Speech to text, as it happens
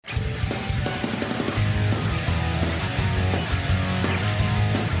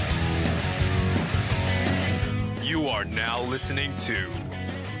now listening to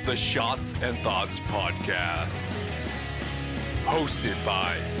the Shots and Thoughts Podcast. Hosted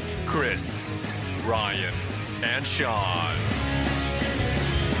by Chris, Ryan, and Sean.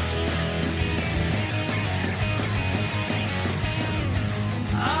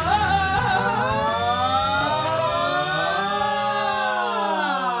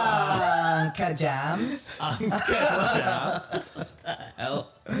 Uncut Jams. Hell. You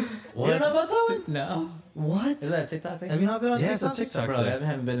don't know about that one? No. What? Is that a TikTok thing? Have you not been on Yeah, it's a TikTok? TikTok. Bro, I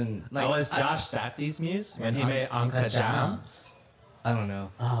haven't been in. That was Josh Safdie's muse when he made Uncut Jams. I don't know.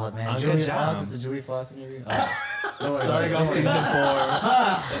 Oh man, Uncut Julia Jams. Fox. It's a Julia Fox interview. Starting off season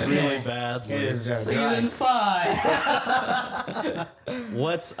 4, really bad. It is just Season 5.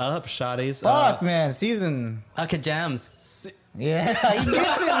 What's up, shotties? Fuck, man, season. Okay, jams. Yeah, you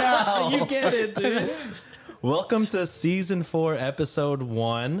get it now. You get it, dude. Welcome to season 4, episode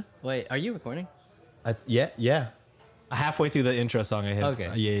 1. Wait, are you recording? Yeah. Halfway through the intro song, I hit.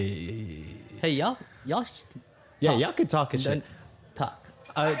 Okay. Yeah. Hey, y'all. Yeah, Talk. y'all could talk and shit. Don't talk.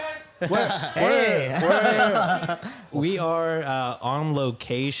 We are on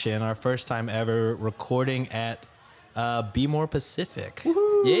location, our first time ever recording at Be More Pacific.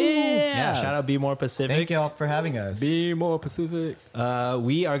 Yeah, shout out Be More Pacific. Thank y'all for having us. Be more Pacific.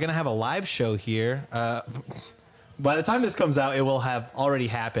 We are going to have a live show here. By the time this comes out, it will have already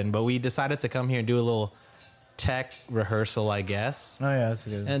happened, but we decided to come here and do a little tech rehearsal, I guess. Oh yeah, that's a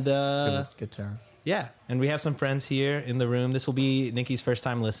good. And good term. yeah, and we have some friends here in the room. This will be Nikki's first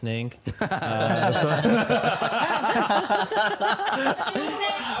time listening.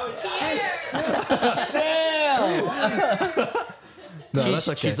 No, that's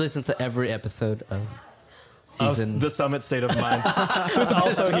okay. She's listened to every episode of season. The Summit State of Mind, who's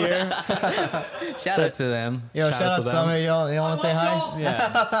also here. Shout out to them. Yo, shout out to them. Summit. Y'all want to say hi?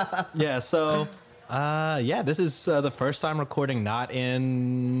 Yeah. Yeah, so, this is the first time recording not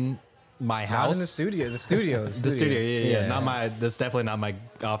in my house. Out in the studio. The studio. The studio, yeah. Yeah. That's definitely not my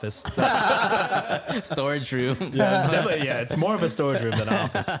office. Storage room. Yeah, definitely. Yeah, it's more of a storage room than an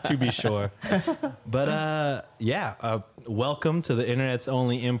office, to be sure. But welcome to the internet's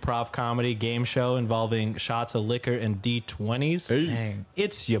only improv comedy game show involving shots of liquor and D20s. Dang.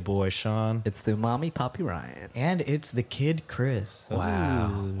 It's your boy Sean. It's the mommy Poppy Ryan. And it's the kid Chris.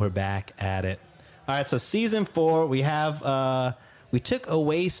 Wow, we're back at it. All right, so season 4, we have we took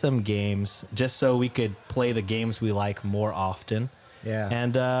away some games just so we could play the games we like more often. Yeah.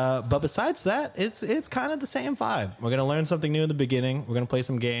 And but besides that, it's kind of the same vibe. We're gonna learn something new in the beginning. We're gonna play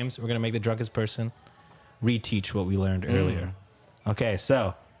some games. We're gonna make the drunkest person reteach what we learned earlier. Okay,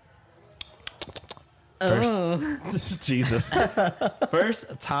 so first, Jesus,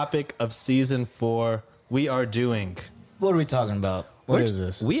 first topic of season 4, we are doing. What are we talking about? What is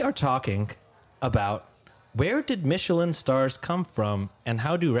this? We are talking about where did Michelin stars come from and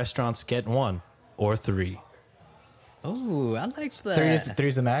how do restaurants get 1 or 3? Oh, I like that.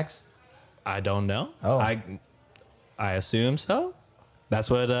 Three's the max. I don't know. Oh. I assume so. That's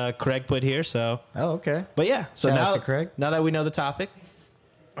what Craig put here. So, Oh, okay. but yeah. So Shout out now, to Craig. now that we know the topic,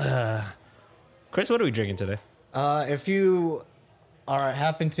 Chris, what are we drinking today? If you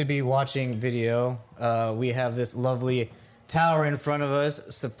happen to be watching video, we have this lovely tower in front of us,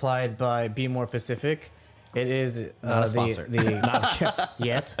 supplied by Be More Pacific. It is Not a sponsor. not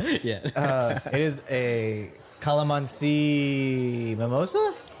yet. Yeah. It is a Calamansi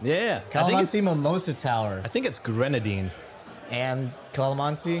mimosa. Yeah. Calamansi mimosa tower I think it's grenadine. and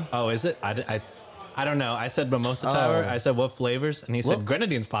Calamansi. Oh, is it? I don't know. I said mimosa tower. I said what flavors, and he said What?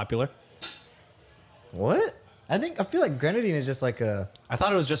 grenadine's popular. What? I feel like grenadine is just like a I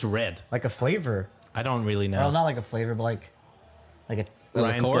thought it was just red. flavor. I don't really know. Well, not like a flavor, but like a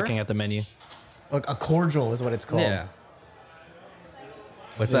Ryan's liqueur? looking at the menu. like a cordial is what it's called. Yeah.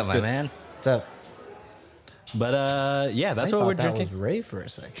 What's That's up, my good. man? What's up? But that's I what we're thought that drinking. was Ray for a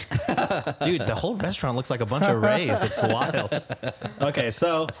second. Dude, the whole restaurant looks like a bunch of rays. It's wild. Okay,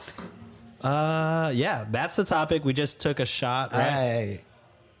 so that's the topic. We just took a shot, right? Hey,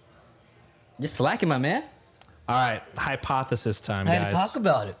 Just slacking, my man. All right, hypothesis time, I guys. had to talk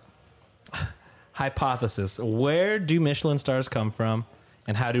about it. Hypothesis. Where do Michelin stars come from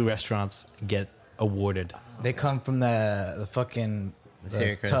and how do restaurants get awarded? They come from the fucking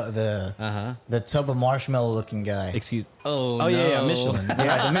Here, Chris. the tub of marshmallow looking guy. Excuse. Oh, yeah, no. Michelin.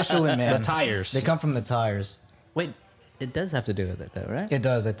 Yeah, the Michelin man. The tires. They come from the tires. Wait, it does have to do with it, though, right? It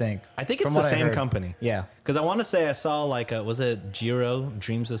does, I think. I think it's From the what I same heard. company. Yeah. Because I want to say I saw like was it Jiro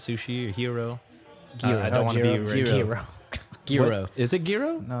Dreams of Sushi or Hero? I don't want to be racist. Giro. Gyro. What? Is it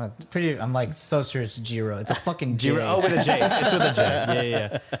gyro? No, it's pretty. I'm like so sure it's Jiro. It's a fucking J. Gyro. Oh, with a J. It's with a J.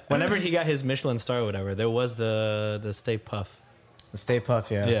 Yeah. Whenever he got his Michelin star or whatever, there was the Stay Puff. The Stay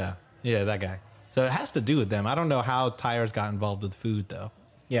Puff, yeah. Yeah, that guy. So it has to do with them. I don't know how tires got involved with food though.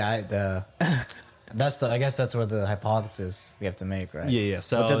 Yeah, I guess that's where the hypothesis we have to make, right? Yeah.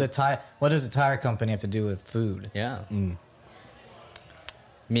 So what does a tire company have to do with food? Yeah.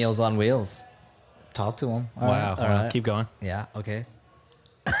 Meals on wheels. Talk to them. Wow. All right. Keep going. Yeah. Okay.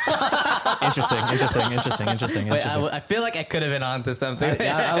 Interesting. Wait, I feel like I could have been onto something.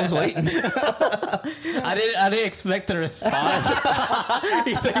 I was waiting. I didn't expect the response.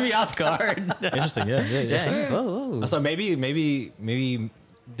 He took me off guard. Interesting. Yeah. Yeah. Whoa. So maybe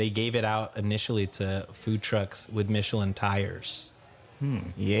they gave it out initially to food trucks with Michelin tires,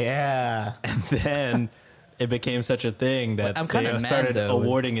 Yeah. and then it became such a thing that I'm kinda they mad, started though.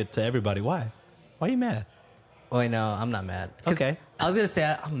 awarding it to everybody. Why? Why are you mad? Wait, no, I'm not mad. 'Cause Okay. I was gonna say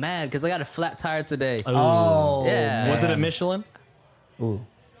I'm mad because I got a flat tire today. Oh. Yeah. Was it a man. Michelin? Ooh.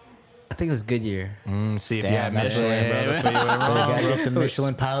 I think it was Goodyear. See if you Damn, had that's Michelin, right. bro. That's where you went So wrong. we gotta bro. get the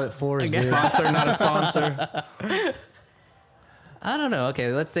Michelin Pilot 4s, dude. Sponsor, not a sponsor. I don't know.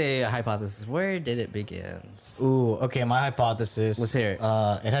 Okay, let's say a hypothesis. Where did it begin? Ooh, okay, my hypothesis. Let's hear it.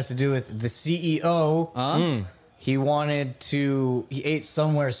 It has to do with the CEO. He ate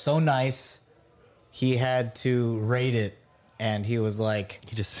somewhere so nice, he had to rate it. And he was like,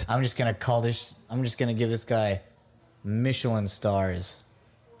 I'm just going to give this guy Michelin stars.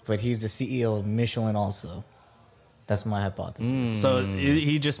 But he's the CEO of Michelin also. That's my hypothesis. So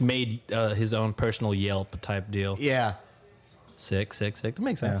he just made his own personal Yelp type deal. Yeah. Sick. That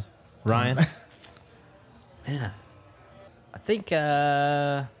makes sense. Ryan? Yeah. I think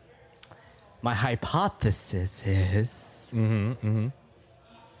my hypothesis is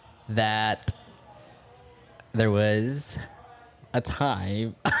that there was a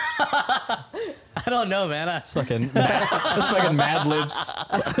time. I don't know, man. That's fucking Mad Libs.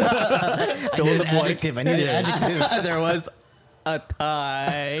 Fill in the blank. Adjective. I need an adjective. There was a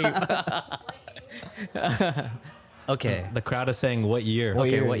time. Okay. The crowd is saying what year? What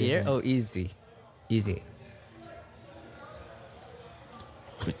Okay, year what is it? year? Oh, easy.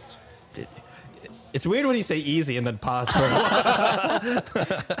 It's weird when you say easy and then pause for a while.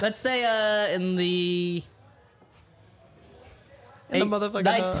 Let's say in the In the motherfucking,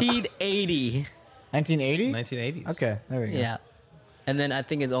 1980. 1980? 1980s. Okay, there we go. Yeah. And then I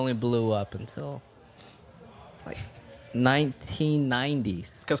think it only blew up until like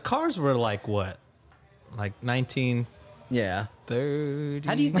 1990s. Because cars were like what? Like 1930s? Yeah. How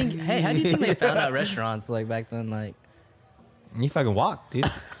do you think they found out restaurants like back then? Like, You fucking walk, dude.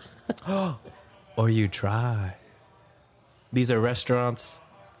 Or you try. These are restaurants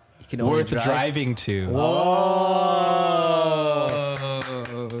you can only worth drive. driving to.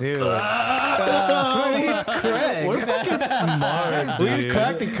 Dude. It's Craig. We're fucking smart, We dude.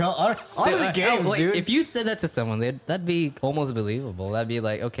 cracked the code. All the games, Like, dude. if you said that to someone, that'd be almost believable. That'd be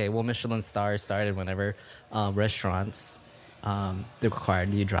like, okay, well, Michelin stars started whenever restaurants they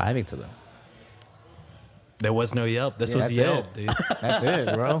required you driving to them. There was no Yelp. This Yeah, was that's Yelp, it. dude. That's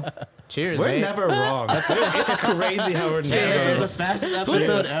it, bro. Cheers, We're mate. never wrong. That's it. It's crazy how we're This never is the fastest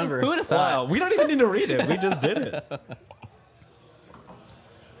episode ever. Who would have thought? Wow, we don't even need to read it. We just did it.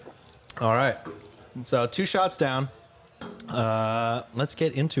 All right. So 2 shots down. Let's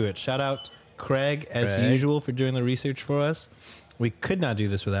get into it. Shout out Craig, as Craig. usual, for doing the research for us. We could not do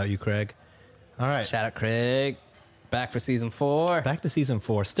this without you, Craig. All right. Shout out Craig, back for season 4. Back to season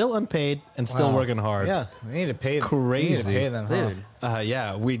 4. Still unpaid and still Wow. working hard. Yeah, we need to pay. It's We need to crazy. pay them, huh? Dude,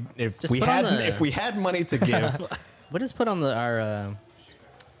 Yeah. Just put on the- If we had money to give, we'll just put on our.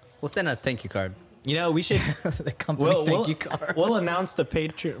 We'll send a thank you card. you know, we should. The company thank you card. We'll announce the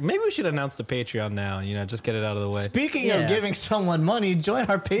Patreon. Maybe we should announce the Patreon now. You know, just get it out of the way. Speaking Yeah. of giving someone money, join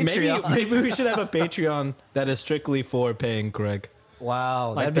our Patreon. Maybe we should have a Patreon that is strictly for paying Craig.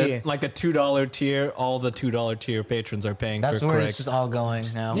 Wow, Like that'd be. the $2 tier. All the $2 tier patrons are paying That's for where Craig. it's just all going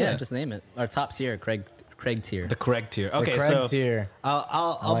now. Yeah, just name it. Our top tier, Craig tier. The Craig tier. Okay, Craig so tier.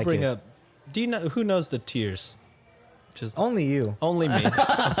 I'll like bring it. up. Do you know who knows the tiers? Just Only you. only me,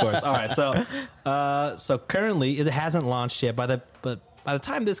 of course. All right, so currently it hasn't launched yet. But by the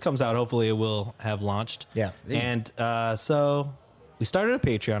time this comes out, hopefully it will have launched. Yeah. And so we started a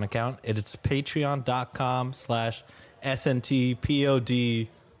Patreon account. It's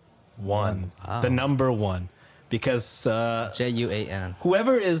patreon.com/SNTPOD1. The number 1. Because JUAN.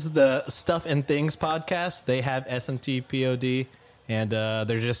 whoever is the Stuff and Things podcast, they have SNTPOD. And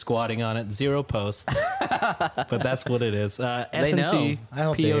they're just squatting on it. 0 posts. But that's what it is. know. I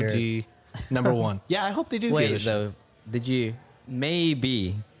hope they hear SNTPOD number 1. Yeah, I hope they do give a Wait, shit. though,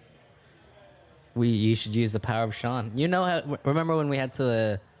 maybe you should use the power of Sean. You know how, remember when we had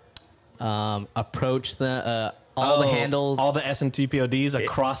to approach the all the handles, all the SNTPODs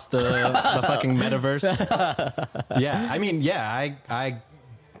across the fucking metaverse. Yeah, I mean, yeah, I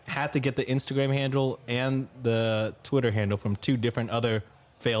had to get the Instagram handle and the Twitter handle from 2 different other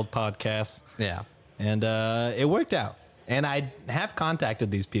failed podcasts. Yeah. And it worked out. And I have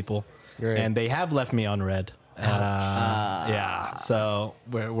contacted these people, Great. and they have left me on red. Yeah, so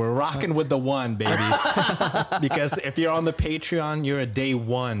we're rocking with the 1, baby. Because if you're on the Patreon, you're a day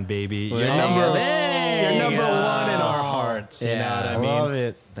 1, baby. You're number 1 in our hearts. You know what I mean? Love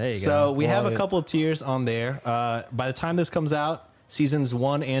it. There you So go. we have Love a it. couple of tiers on there. By the time this comes out, seasons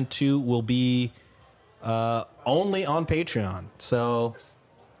 1 and 2 will be only on Patreon. So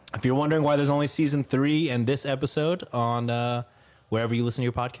if you're wondering why there's only season 3 and this episode on wherever you listen to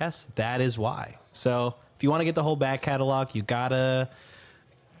your podcasts, that is why. So if you want to get the whole back catalog, you gotta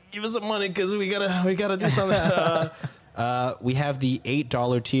give us some money because we gotta do something. We have the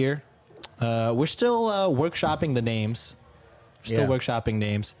 $8 tier. We're still workshopping the names. Yeah.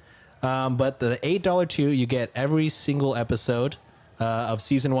 But the $8 tier, you get every single episode of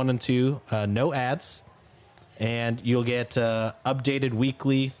season 1 and 2, no ads, and you'll get updated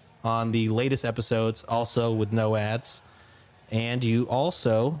weekly on the latest episodes, also with no ads. And you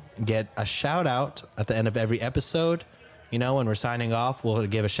also get a shout out at the end of every episode. You know, when we're signing off, we'll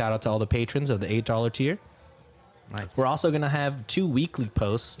give a shout out to all the patrons of the $8 tier. Nice. We're also going to have 2 weekly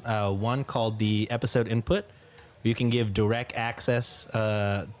posts. One called the episode input. Where you can give direct access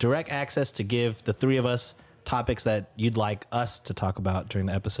to give the 3 of us topics that you'd like us to talk about during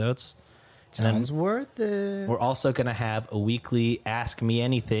the episodes. And then Sounds worth it. we're also going to have a weekly Ask Me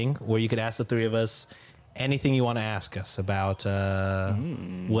Anything where you could ask the 3 of us anything you want to ask us about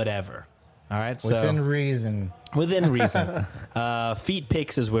whatever. All right? Within reason. Within reason. Feet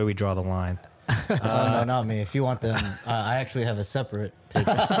pics is where we draw the line. No, not me. If you want them, I actually have a separate page.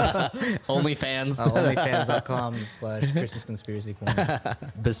 OnlyFans. OnlyFans.com/Chris's Conspiracy Corner.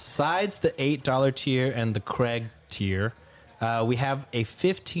 Besides the $8 tier and the Craig tier, we have a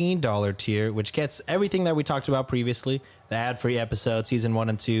 $15 tier, which gets everything that we talked about previously. The ad-free episodes, season 1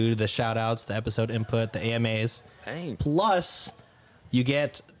 and 2, the shout-outs, the episode input, the AMAs. Dang. Plus, you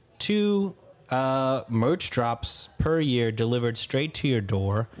get 2 merch drops per year delivered straight to your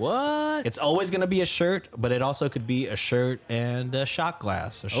door. What? It's always going to be a shirt, but it also could be a shirt and a shot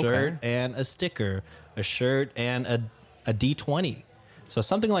glass, a shirt and a sticker, a shirt and a D20. So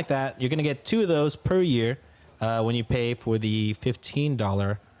something like that. You're going to get 2 of those per year when you pay for the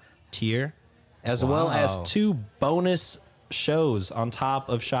 $15 tier, as well as 2 bonus shows on top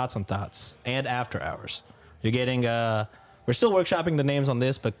of Shots and Thoughts and After Hours. You're getting... we're still workshopping the names on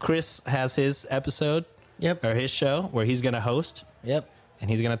this, but Chris has his episode, Yep. or his show, where he's going to host. Yep. And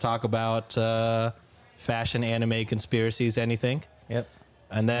he's going to talk about fashion, anime, conspiracies, anything. Yep.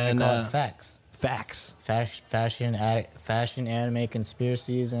 And They then call it facts. facts. Fashion, anime,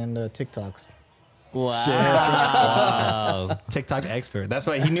 conspiracies, and TikToks. Wow. TikTok expert. That's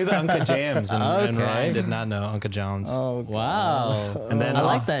why he knew the Uncle Jams, and Okay. Ryan did not know Uncle John's. Oh, Wow. And then I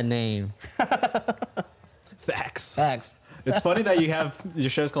like that name. facts. facts. It's funny that you have your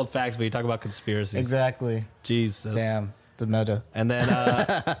show's called Facts, but you talk about conspiracies. Exactly. Jesus. Damn. The meta. And then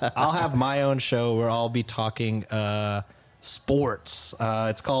I'll have my own show where I'll be talking sports.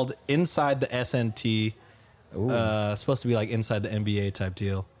 It's called Inside the SNT. It's supposed to be like inside the NBA type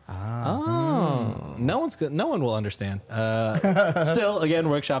deal. Oh. No one will understand. Still, again,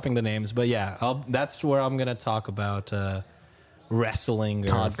 workshopping the names, but yeah, that's where I'm gonna talk about wrestling or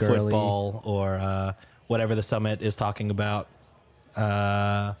Todd Gurley. football or whatever the summit is talking about.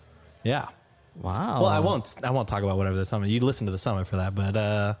 Yeah. Wow. Well, I won't talk about whatever the summit. You listen to the summit for that, but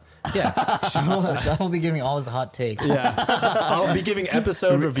yeah, Sean will be giving all his hot takes. yeah. I'll be giving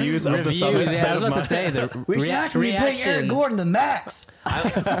episode reviews of the summit. Yeah, I instead was of about mine. to say the We should actually be paying Eric reaction. Gordon the max.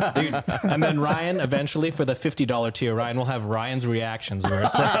 Dude. And then Ryan, eventually for the $50 tier, Ryan will have Ryan's reactions where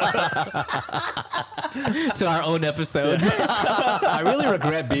it's to our own episodes. I really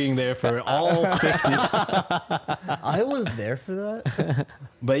regret being there for all 50. I was there for that.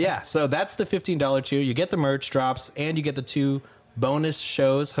 But yeah, so that's the $15 tier. You get the merch drops and you get the 2 bonus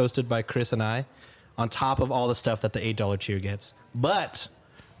shows hosted by Chris and I on top of all the stuff that the $8 tier gets. But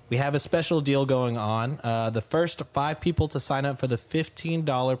we have a special deal going on. The first 5 people to sign up for the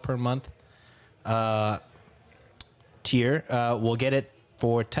 $15 per month tier will get it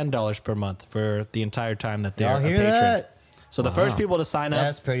for $10 per month for the entire time that they're Y'all a hear patron. that? So the first people to sign up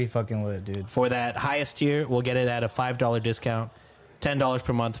That's pretty fucking lit, dude. for that highest tier will get it at a $5 discount, $10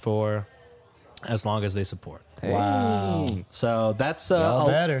 per month for as long as they support. Wow. Hey. So that's Y'all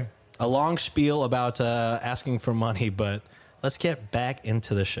better. a long spiel about asking for money, but let's get back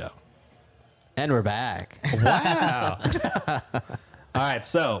into the show. And we're back. Wow. All right,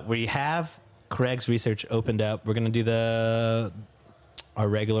 so we have Craig's research opened up. We're going to do our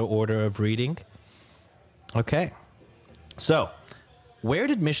regular order of reading. Okay. So, where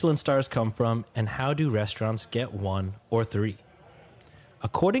did Michelin stars come from, and how do restaurants get 1 or 3?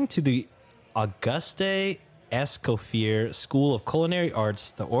 According to the Auguste Escoffier School of Culinary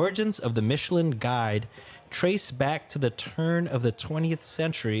Arts, the origins of the Michelin Guide trace back to the turn of the 20th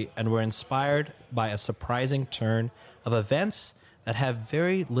century and were inspired by a surprising turn of events that have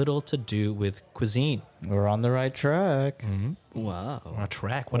very little to do with cuisine. We're on the right track. Wow. On a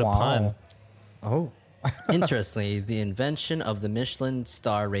track, what a Wow. pun. Oh. Interestingly, the invention of the Michelin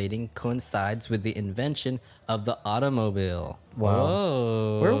star rating coincides with the invention of the automobile. Wow.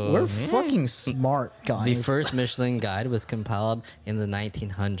 Whoa. We're fucking smart, guys. The first Michelin guide was compiled in the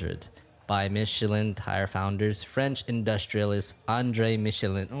 1900s by Michelin tire founders, French industrialist André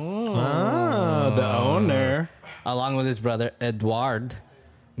Michelin. Oh, the owner. Along with his brother Edouard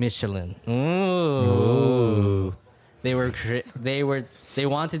Michelin. Ooh. They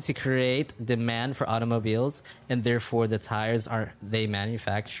wanted to create demand for automobiles, and therefore the tires they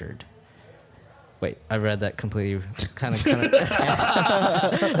manufactured. Wait, I read that completely. Kind of.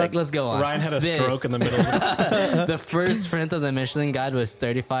 Like, let's go on. Ryan had a stroke in the middle of it. The first print of the Michelin Guide was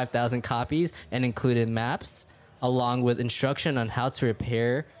 35,000 copies and included maps along with instruction on how to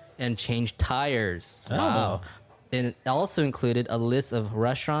repair and change tires. Oh. Wow. And it also included a list of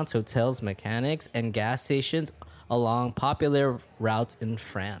restaurants, hotels, mechanics, and gas stations along popular routes in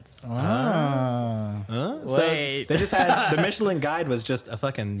France. Ah. So Wait. they just had the Michelin Guide was just a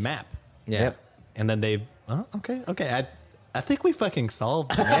fucking map, Yeah. Yep. and then they. Okay. I think we fucking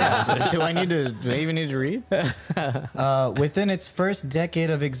solved this. Do I even need to read? Within its first decade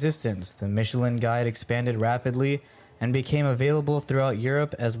of existence, the Michelin Guide expanded rapidly and became available throughout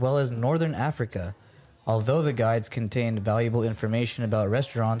Europe as well as Northern Africa. Although the guides contained valuable information about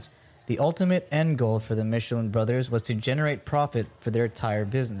restaurants, the ultimate end goal for the Michelin brothers was to generate profit for their tire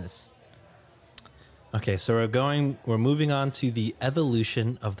business. Okay, so we're moving on to the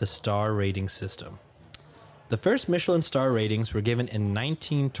evolution of the star rating system. The first Michelin star ratings were given in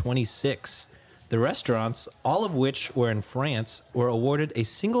 1926. The restaurants, all of which were in France, were awarded a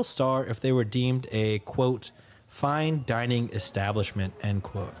single star if they were deemed a, quote, fine dining establishment, end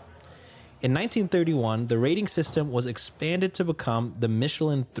quote. In 1931, the rating system was expanded to become the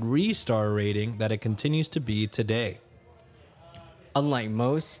Michelin 3-star rating that it continues to be today. Unlike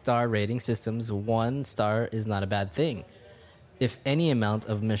most star rating systems, 1 star is not a bad thing. If any amount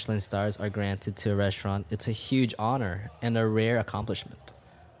of Michelin stars are granted to a restaurant, it's a huge honor and a rare accomplishment.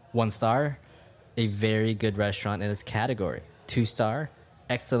 1 star, a very good restaurant in its category. 2 star,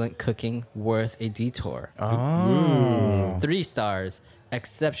 excellent cooking, worth a detour. 3 stars,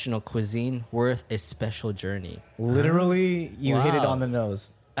 exceptional cuisine, worth a special journey. Literally, you hit it Wow. on the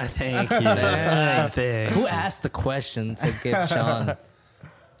nose. Thank you. Thank Who you. asked the question to get Sean?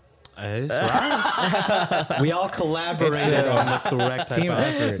 It's right. We all collaborated on the correct Team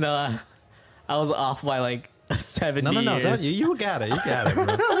hypothesis. effort. No, I was off by like 70 No. years. You got it. You got it, bro.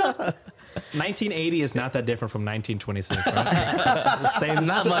 1980 is not that different from 1926, right? Same,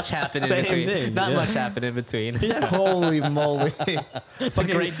 Not much happened in same between. thing, Not yeah. much happened in between. Holy moly. The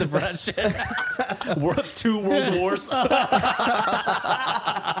Great Depression. Two world wars.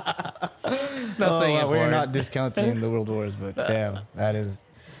 Nothing We're important. not discounting the World Wars, but damn, that is.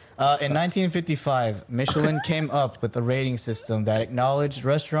 In 1955, Michelin came up with a rating system that acknowledged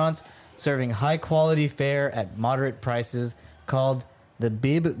restaurants serving high quality fare at moderate prices called the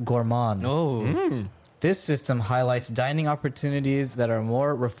Bib Gourmand. Oh, This system highlights dining opportunities that are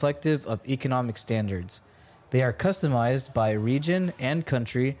more reflective of economic standards. They are customized by region and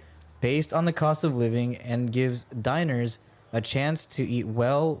country based on the cost of living and gives diners a chance to eat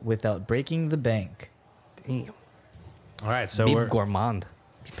well without breaking the bank. damn. All right, so Bib we're. Gourmand.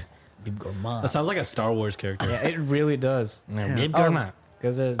 Bib Gourmand. That sounds like a Star Wars character. Yeah, it really does. Bib Oh, Gourmand.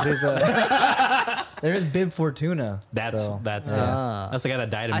 because there's a there is Bib Fortuna. That's so, that's yeah. that's the guy that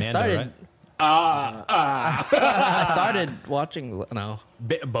died in I Mando, started. right? I started watching. No,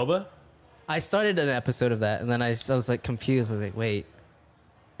 Boba. I started an episode of that, and then I was like confused. I was like, wait,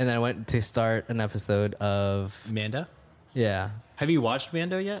 and then I went to start an episode of Mando. yeah. Have you watched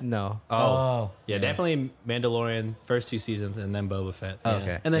Mando yet? No. Oh, yeah, definitely Mandalorian first 2 seasons and then Boba Fett. Oh,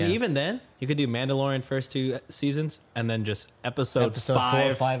 okay. And then Yeah. even then, you could do Mandalorian first 2 seasons and then just episode 4,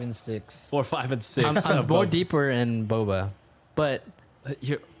 5, 5, and 6. 4, 5, and 6. I'm of more Boba. deeper in Boba, but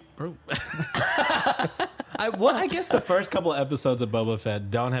You're, I guess the first couple episodes of Boba Fett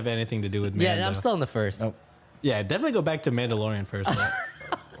don't have anything to do with Mando. Yeah, I'm still in the first. Nope. Yeah, definitely go back to Mandalorian first. Though.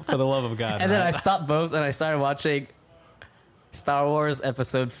 For the love of God. And then I stopped both and I started watching Star Wars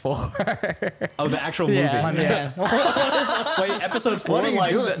Episode 4. Oh, the actual movie. Yeah. My man. Wait, episode 4? What are you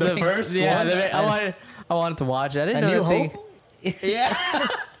Like doing? the first Yeah, one? I wanted to watch it. I A didn't know New the thing. Hope? Yeah.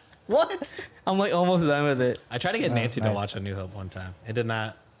 What? I'm like almost done with it. I tried to get Nancy to nice. watch A New Hope one time. It did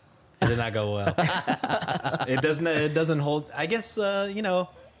not go well. It doesn't hold. I guess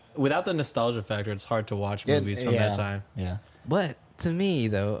without the nostalgia factor, it's hard to watch movies from that time. Yeah. But to me,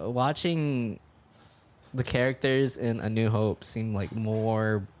 though, watching the characters in A New Hope seemed like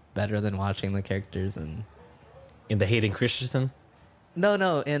more better than watching the characters in. In the Hayden Christensen. No,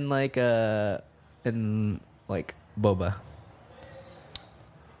 in Boba.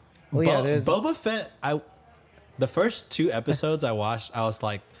 Well, yeah, there's Boba Fett. The first 2 episodes I watched, I was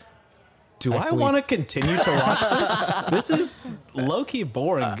like, do I sleep. want to continue to watch this? This is low key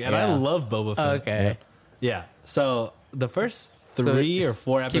boring, and I yeah. love Boba Fett. Okay. Yeah. So the first So 3 or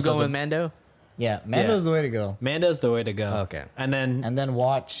 4 Keep episodes. going with of Mando. yeah, Mando's the way to go. Mando's the way to go. Okay. And then And then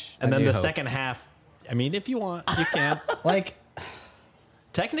watch and A then New the Hope. second half. I mean, if you want, you can. like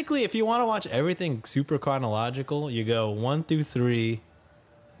Technically, if you want to watch everything super chronological, you go 1 through 3,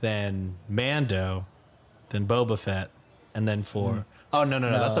 then Mando, then Boba Fett, and then 4. Oh no,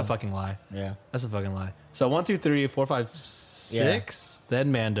 that's a fucking lie. yeah, That's a fucking lie. So 1, 2, 3, 4, 5, 6,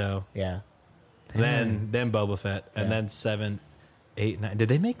 then Mando, yeah, then Boba Fett, and Yeah. then 7, 8, 9. Did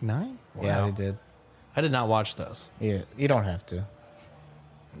they make 9? yeah. Wow. They did. I did not watch those. Yeah, you don't have to.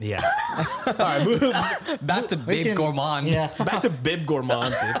 Yeah. All right, move Back to Babe can- Gourmand. Yeah, back to Bib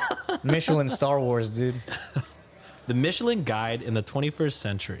Gourmand. Dude. Michelin Star Wars, dude. The Michelin Guide in the 21st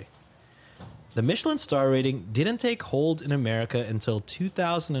Century. The Michelin star rating didn't take hold in America until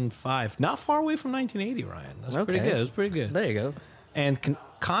 2005. Not far away from 1980, Ryan. That's pretty Okay. good. That's pretty good. There you go. And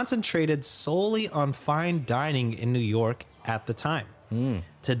concentrated solely on fine dining in New York at the time.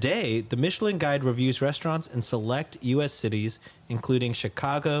 Today, the Michelin Guide reviews restaurants in select U.S. cities, including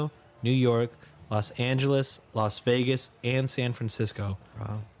Chicago, New York, Los Angeles, Las Vegas, and San Francisco.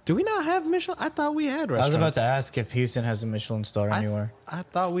 Wow. Do we not have Michelin? I thought we had I restaurants. was about to ask if Houston has a Michelin star I- anywhere. I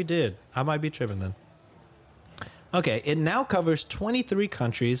thought we did. I might be tripping then. Okay, it now covers 23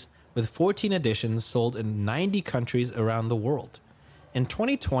 countries with 14 editions sold in 90 countries around the world. In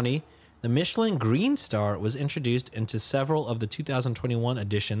 2020, the Michelin Green Star was introduced into several of the 2021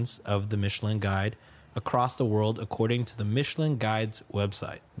 editions of the Michelin Guide across the world, according to the Michelin Guide's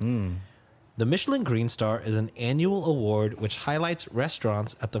website. The Michelin Green Star is an annual award which highlights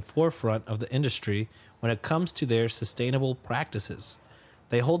restaurants at the forefront of the industry when it comes to their sustainable practices.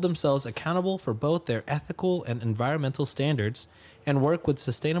 They hold themselves accountable for both their ethical and environmental standards and work with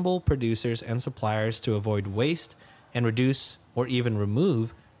sustainable producers and suppliers to avoid waste and reduce or even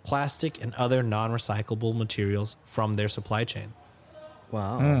remove plastic and other non-recyclable materials from their supply chain.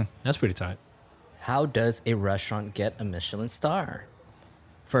 Wow. That's pretty tight. How does a restaurant get a Michelin star?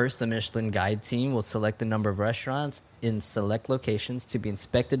 First, the Michelin Guide team will select the number of restaurants in select locations to be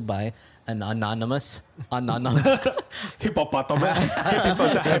inspected by an anonymous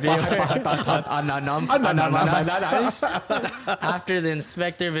After the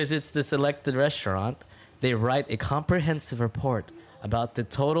inspector visits the selected restaurant, they write a comprehensive report about the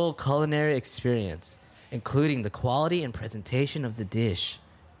total culinary experience, including the quality and presentation of the dish.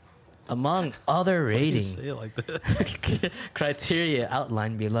 Among other rating Say it like that. criteria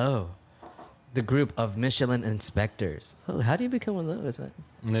outlined below, the group of Michelin inspectors. Oh, how do you become one of those? Man?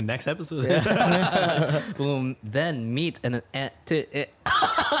 In the next episode. Will then meet Michelin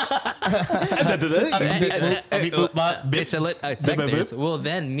inspectors will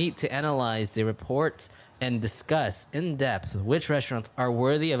then meet to analyze the reports and discuss in depth which restaurants are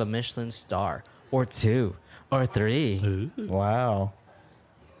worthy of a Michelin star, or 2, or 3. Wow.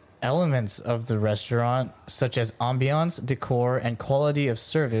 Elements of the restaurant, such as ambiance, decor, and quality of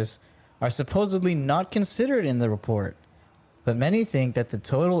service, are supposedly not considered in the report. But many think that the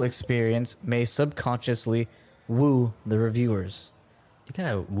total experience may subconsciously woo the reviewers. You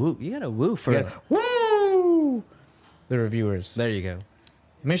gotta woo for Yeah. Woo! The reviewers. There you go.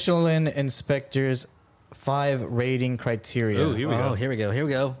 Michelin inspectors 5 rating criteria. Ooh, here we go. Oh, here we go. Here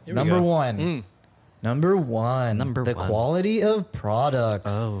we go. Here we Number go. one. Number one. Number the one. quality of products.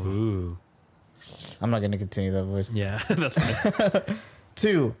 Oh, Ooh. I'm not going to continue that voice. Yeah, that's funny.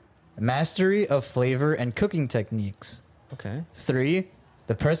 2. Mastery of flavor and cooking techniques. okay. 3.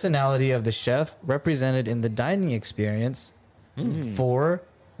 The personality of the chef represented in the dining experience. 4.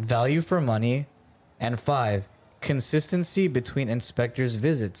 Value for money. And 5. consistency between inspectors'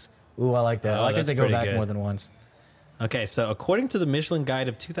 visits. Ooh, I like that. Oh, I like that that's they go pretty back good. more than once. Okay, so according to the Michelin Guide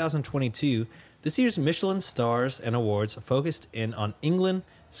of 2022, this year's Michelin stars and awards focused in on England,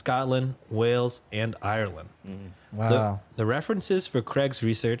 Scotland, Wales, and Ireland. Wow. The references for Craig's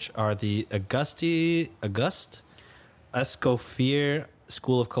research are the Auguste Escoffier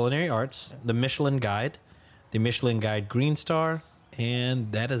School of Culinary Arts, the Michelin Guide, the Michelin Guide Green Star,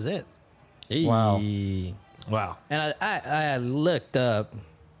 and that is it. Wow. Eee. Wow. And I looked up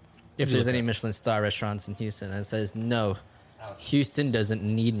if there's looked any up? Michelin star restaurants in Houston, and it says no. Houston doesn't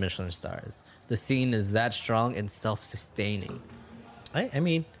need Michelin stars. The scene is that strong and self-sustaining. I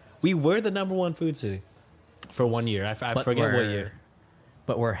mean, we were the number one food city for 1 year. I But forget what we're- year.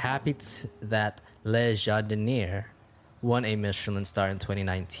 But we're happy that Le Jardinier won a Michelin star in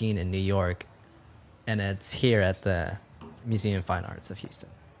 2019 in New York, and it's here at the Museum of Fine Arts of Houston.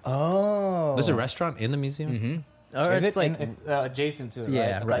 Oh. There's a restaurant in the museum? Or Is it's it like it's adjacent to it,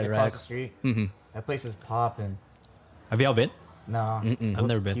 Yeah, right? right across ac- the street. That place is popping. Have y'all been? No, I've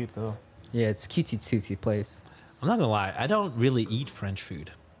never been. Cute though. yeah, it's cutesy tootsy place. I'm not gonna lie, I don't really eat French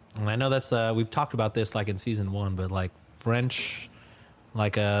food. And I know that's we've talked about this like in season 1, but like French,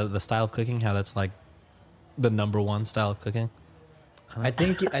 like the style of cooking, how that's like the number one style of cooking. I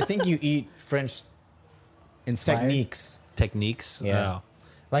think you eat French Inspired? techniques. Techniques. Yeah. Oh.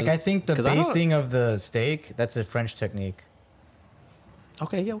 Like I think the 'Cause I don't- basting of the steak, that's a French technique.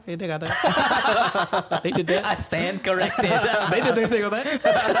 Okay, yeah, okay, they got that. They did that. I stand corrected. They did their thing on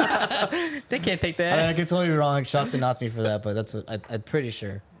that. They can't take I that. could totally be wrong. Shots and knots me for that, but that's what I'm pretty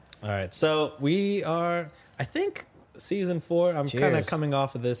sure. All right, so we are, I think, season 4. I'm kind of Cheers. coming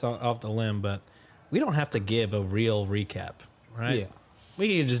off of this off the limb, but we don't have to give a real recap, right? Yeah.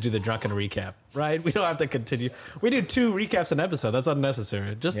 We can just do the drunken recap, right? We don't have to continue. We do 2 recaps an episode. That's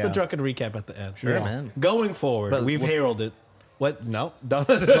unnecessary. Just the Yeah. drunken recap at the end. Sure, man. Going forward, But we've what- heralded. What? No, don't,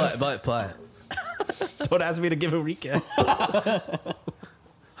 But. don't ask me to give a recap.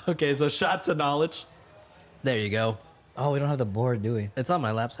 Okay, so shot to knowledge. There you go. Oh, we don't have the board, do we? It's on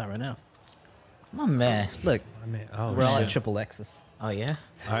my laptop right now. My man. Look, I mean, oh, we're all shit. at triple X's. Oh yeah.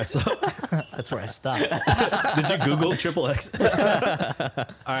 All right, so That's where I stopped. did you Google triple X? All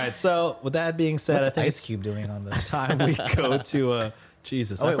right, so with that being said, I What's think Ice it's Cube doing on this? time we go to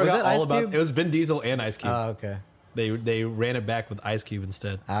Jesus. Oh, I wait, was forgot it all Ice about Cube? it. Was Vin Diesel and Ice Cube. Oh, okay. They ran it back with Ice Cube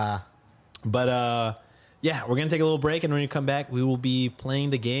instead. Ah, But yeah, we're gonna take a little break, and when you come back, we will be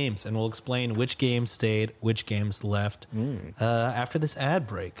playing the games, and we'll explain which games stayed, which games left after this ad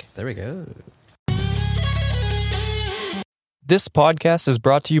break. There we go. This podcast is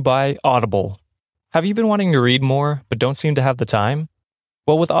brought to you by Audible. Have you been wanting to read more but don't seem to have the time?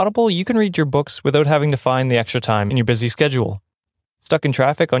 Well, with Audible, you can read your books without having to find the extra time in your busy schedule. Stuck in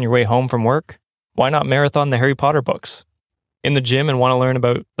traffic on your way home from work? Why not marathon the Harry Potter books? In the gym and want to learn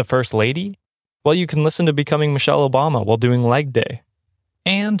about the First Lady? Well, you can listen to Becoming Michelle Obama while doing leg day.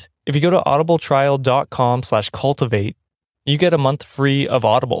 And if you go to audibletrial.com/cultivate, you get a month free of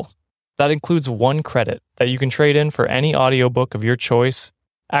Audible. That includes 1 credit that you can trade in for any audiobook of your choice,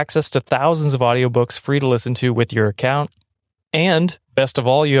 access to thousands of audiobooks free to listen to with your account, and best of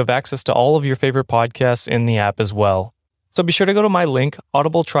all, you have access to all of your favorite podcasts in the app as well. So be sure to go to my link,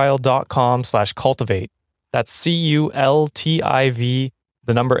 audibletrial.com/cultivate. That's CULTIV,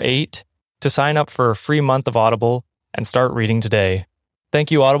 the number 8, to sign up for a free month of Audible and start reading today. Thank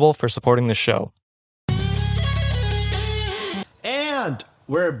you, Audible, for supporting this show. And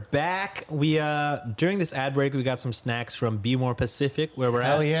we're back. We during this ad break, we got some snacks from Be More Pacific, where we're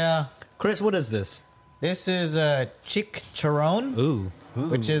hell at. yeah. Chris, what is this? This is chick charon, Ooh,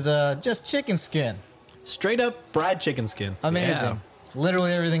 which is just chicken skin. straight up fried chicken skin. Amazing.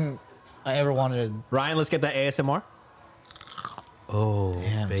 Literally everything I ever wanted. Ryan, let's get that ASMR. Oh,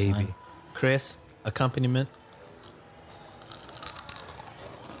 Damn, baby. son. Chris, accompaniment.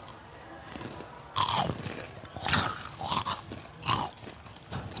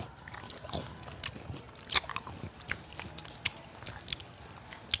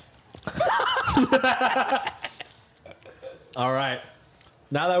 All right.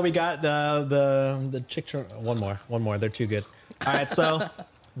 Now that we got the chick, one more. They're too good. All right, so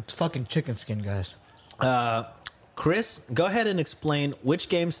It's fucking chicken skin, guys. Chris, go ahead and explain which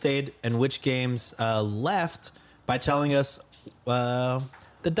games stayed and which games left by telling us the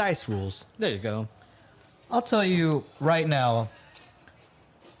dice rules. There you go. I'll tell you right now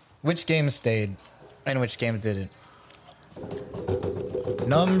which games stayed and which games didn't.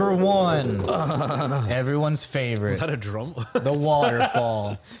 Number 1, everyone's Is favorite, that a drum? the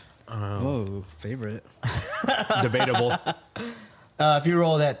waterfall. Whoa, favorite. Debatable. If you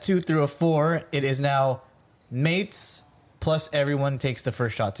roll that 2 through a 4, it is now mates plus everyone takes the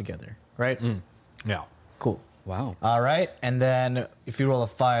first shot together, right? Yeah. Cool. Wow. All right, and then if you roll a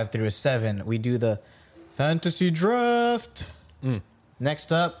 5 through a 7, we do the fantasy draft.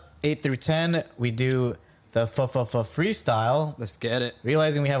 Next up, 8 through 10, we do the freestyle. Let's get it.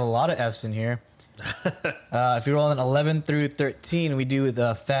 Realizing we have a lot of F's in here. If you roll an 11 through 13, we do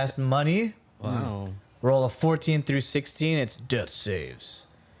the fast money. Wow. Roll a 14 through 16, it's death saves.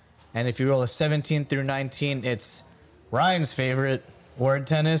 And if you roll a 17 through 19, it's Ryan's favorite, word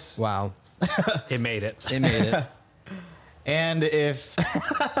tennis. Wow. It made it. It made it.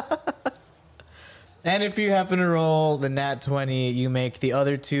 And if you happen to roll the nat 20, you make the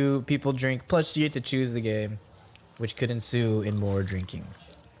other two people drink, plus you get to choose the game, which could ensue in more drinking.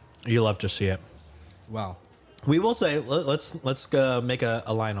 You love to see it. Wow. We will say, let's make a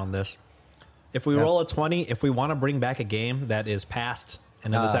line on this. If we roll a 20, if we want to bring back a game that is past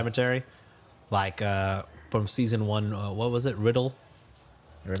and in the cemetery, like from season 1, what was it? Riddle?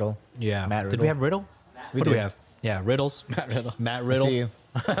 Riddle? Yeah. Matt Did Riddle? we have Riddle? What do we have? Yeah, Riddles. Matt Riddle. See you.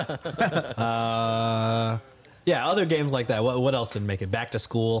 Yeah, other games like that. What else didn't make it? Back to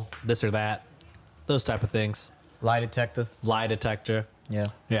school, this or that. Those type of things. Lie detector. Lie detector. Yeah.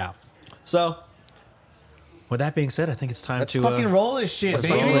 Yeah. So, with that being said, I think it's time Let's to fucking roll this shit, let's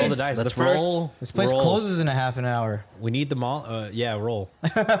baby. roll the dice. Let's The first roll. This place rolls. closes in a half an hour. We need them all. Yeah, roll.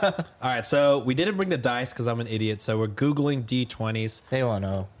 All right, so we didn't bring the dice because I'm an idiot. So we're Googling D20s. They won't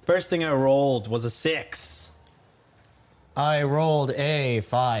know. First thing I rolled was a 6. I rolled a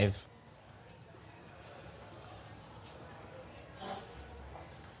 5.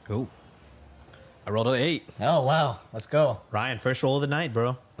 Cool. I rolled an 8. Oh, wow. Let's go. Ryan, first roll of the night,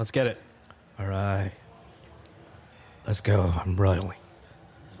 bro. Let's get it. All right. Let's go. I'm rolling.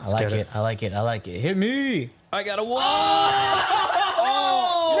 I like get it. it. I like it. I like it. Hit me. I got a 1.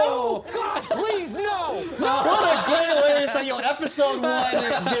 What a great way to start your episode 1.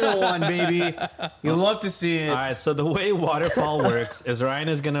 Get a 1, baby. You love to see it. All right, so the way waterfall works is Ryan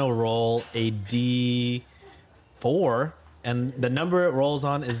is going to roll a D4, and the number it rolls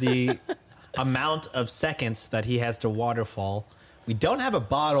on is the amount of seconds that he has to waterfall. We don't have a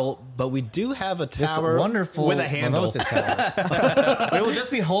bottle, but we do have a This tower wonderful with a handle. mimosa tower. We will just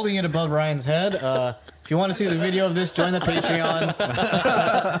be holding it above Ryan's head. If you want to see the video of this, join the Patreon.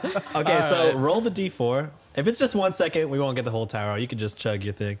 Okay, so roll the D4. If it's just 1 second, we won't get the whole tower. You can just chug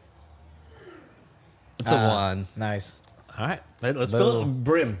your thing. It's a 1. Nice. All right, let's fill it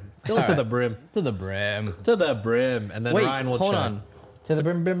brim. Fill it to the brim. To the brim. To the brim, and then Wait, Ryan will hold chug. on. To the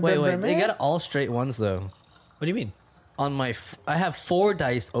brim, brim, Wait, brim, wait. brim, They brim. got all straight ones, though. What do you mean? On my, I have 4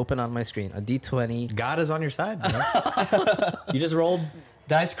 dice open on my screen. A D20. God is on your side, bro. You just rolled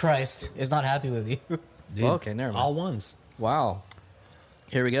Dice Christ is not happy with you. dude, Okay, never mind. all ones. Wow.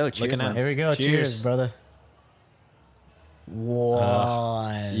 Here we go. Cheers, Looking man. at- Here we go. Cheers. Cheers, brother.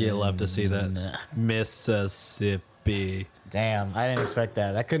 1. You love to see that. Mississippi. Damn, I didn't expect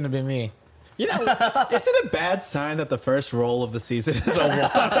that. That couldn't have been me. You know, is it a bad sign that the first roll of the season is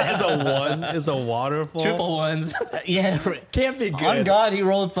a waterfall? Triple ones. Yeah, Can't be good. on God, he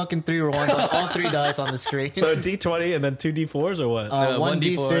rolled fucking 3 ones on all 3 dice on the screen. So D20 and then 2 D4s or what?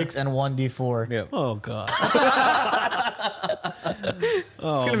 1d6 and 1d4. Yeah. Oh god.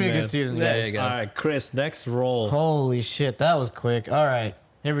 Oh, It's gonna be a man. good season, There guys. you go. All right, Chris, next roll. Holy shit, that was quick. All right,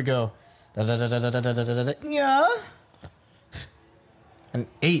 here we go. Yeah. An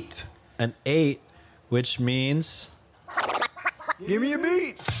 8. An 8, which means give me a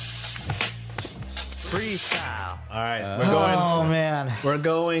beat. Freestyle. All right, Oh man. we're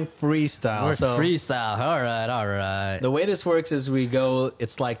going freestyle. We're so freestyle. All right, all right. the way this works is we go.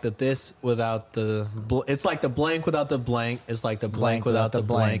 It's like the this without the. It's like the blank without the blank. It's like the blank without the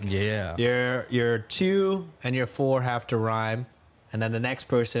blank. Yeah. Your 2 and your 4 have to rhyme, and then the next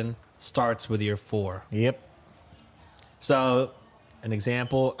person starts with your 4. Yep. So, an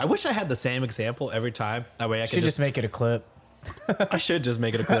example. I wish I had the same example every time. That way I Should could just make it a clip. I should just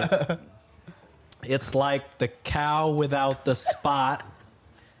make it a clip. It's like the cow without the spot.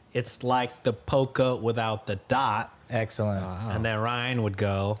 It's like the polka without the dot. Excellent. And then Ryan would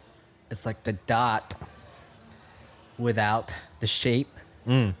go. It's like the dot without the shape.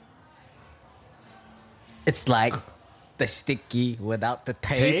 It's like the sticky without the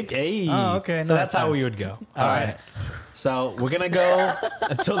tape. Hey. Oh, okay, So nice, that's how nice. we would go. All right. So we're going to go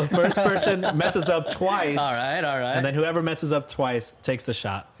until the first person messes up twice. All right, all right. And then whoever messes up twice takes the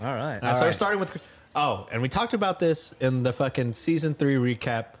shot. all right. All right, so we're starting with. Oh, and we talked about this in the fucking season 3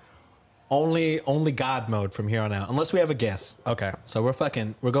 recap. Only God mode from here on out, unless we have a guess. Okay. So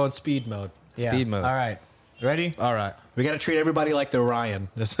we're going speed mode. Yeah. Speed mode. All right. Ready? All right. We got to treat everybody like they're Ryan.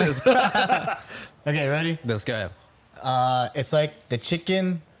 This is Okay, ready? Let's go. It's like the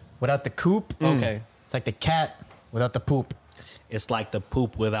chicken without the coop. Okay. It's like the cat without the poop. It's like the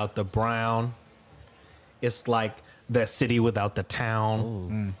poop without the brown. It's like the city without the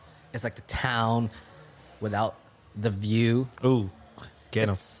town. It's like the town without the view. Ooh, get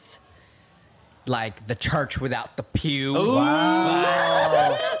him. It's like the church without the pew.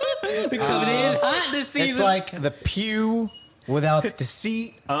 Wow. We coming in hot this season. It's like the pew without the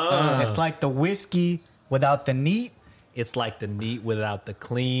seat. It's like the whiskey without the neat. It's like the neat without the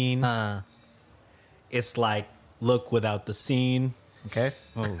clean. It's like look without the scene. Okay.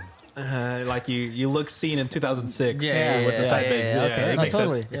 Like you look seen in 2006. Yeah, with the side bangs. yeah, okay. it No, makes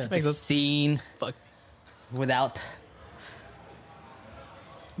totally. sense. It's It the makes sense. scene Fuck. without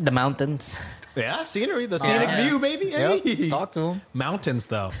the mountains. Yeah, scenery, the scenic Yeah. view, baby. Hey. Yep. Talk to him. Mountains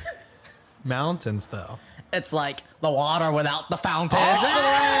though. Mountains though. It's like the water without the fountain.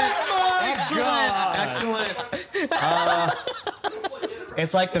 Excellent.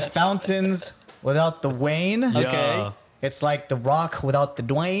 It's like the fountains without the Wayne. Yeah. It's like the Rock without the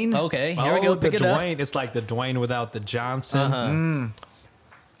Dwayne. Okay, here we go. The Pick it up. Dwayne. It's like the Dwayne without the Johnson.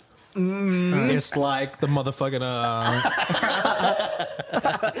 It's like the motherfucking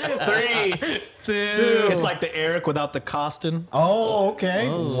 3, 2. It's like the Eric without the Costin. Oh, okay.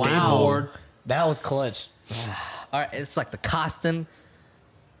 Skateboard. That was clutch. All right, it's like the Costin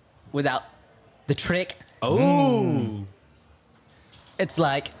without the trick. Oh. It's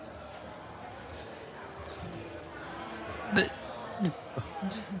like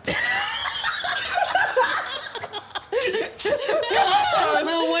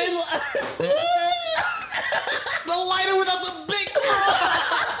The lighter without the big.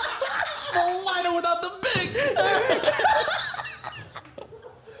 The lighter without the big.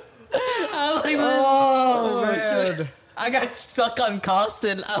 Oh, man. I got stuck on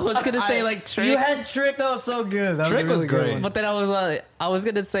Costin. I was gonna say like trick, You had trick. That was so good. That Trick was, a was really good great. one. but then I was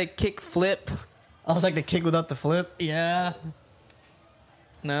gonna say kick flip. I was like the kick without the flip. Yeah.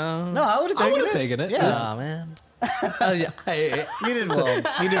 No. No, I would have I taken would it. have taken it. Oh man. Oh, yeah. Hey, You did well.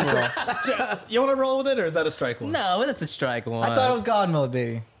 You did well. you want to roll with it, or is that a strike one? No, that's a strike one. I thought it was God mode,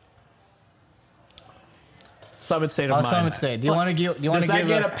 baby. Summit state of Oh, mind. Summit State. Do you want to give? Do you want Does to that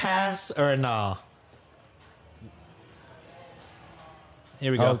give get a pass or a nah?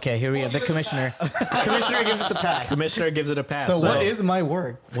 Here we go. Okay, here we go. The commissioner. Commissioner gives it the pass. Commissioner gives it a pass. So what is my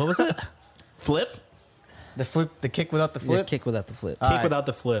word? what was it? Flip? The flip. The kick without the Yeah, flip. kick without the flip. Kick right. without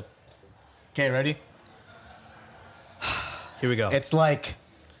the flip. Okay, ready? Here we go. It's like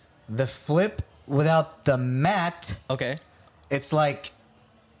the flip without the mat. Okay. It's like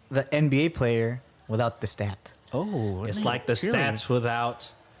the NBA player without the stat. Oh, It's like the stats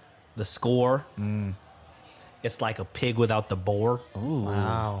without the score. It's like a pig without the boar.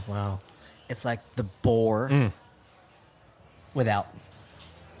 Wow, wow. It's like the boar without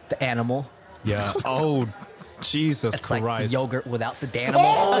the animal. Yeah. Oh, Jesus It's like the Christ. yogurt without the animal.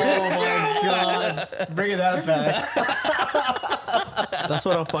 Oh my God! Bring that back. That's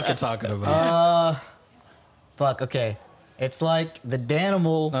what I'm fucking talking about. Fuck. Okay. It's like the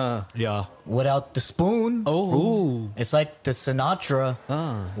Danimal yeah. without the spoon. Oh. It's like the Sinatra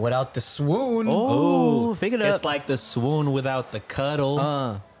without the swoon. Oh, pick it up. It's like the swoon without the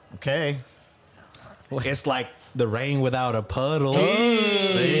cuddle. Okay. It's like the rain without a puddle.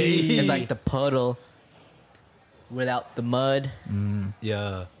 It's like the puddle without the mud.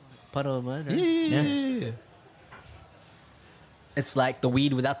 Yeah. Puddle of mud, right? Yeah. It's like the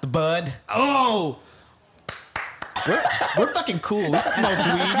weed without the bud. Oh! We're fucking cool. We smoke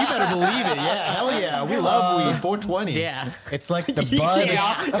weed. You better believe it. Yeah, hell yeah. We love weed. 420. Yeah. It's like the bud.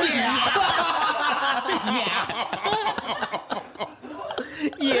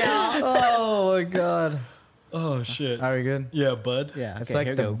 Yeah. Oh my God. Oh, shit. Are we good? Yeah, bud. Yeah. It's okay, like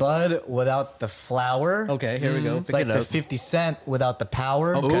here the we go. bud without the flower. Okay, here we go. It's Pick like it the up. 50 Cent without the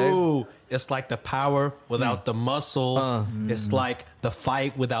power. Okay. Ooh, it's like the power without the muscle. It's like the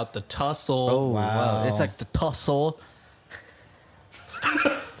fight without the tussle. Oh, wow. Wow. It's like the tussle.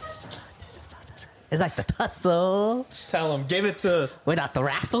 It's like the tussle Tell him, give it to us. without the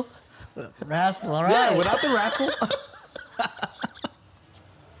wrestle. Wrestle, all right. Yeah, without the wrestle.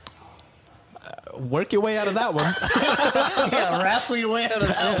 Work your way out of that one. Yeah, wrestle your way out of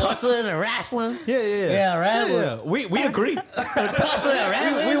that. Tussling and wrestling. Yeah. Yeah, wrestle. Yeah. We agree. Tussling and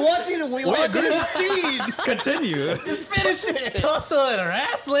wrestling. We want you to. We want you to succeed. Continue. Just finish it. Tussling and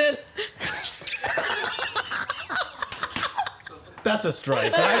wrestling. That's a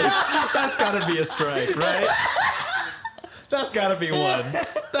strike, right? That's got to be a strike, right? That's gotta be one.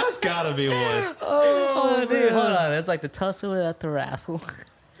 That's gotta be one. Oh, dude, hold on. It's like the tussle without the wrestle.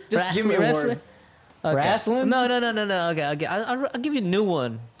 Just give me a word. Okay. Wrestling? No. Okay. I'll give you a new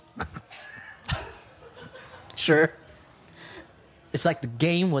one. Sure. It's like the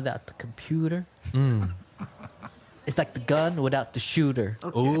game without the computer. It's like the gun without the shooter.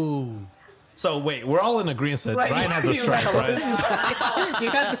 Ooh. So wait, we're all in agreement that Ryan has a strike, right?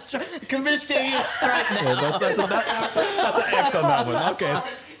 You got the strike. Convinced gave you a strike now. Yeah, that's an X on that one. Okay.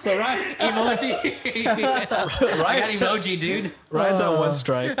 So Ryan, Emoji. I got Ryan's, emoji, dude. Ryan's on one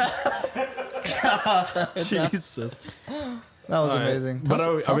strike. Jesus. That was All right. amazing. But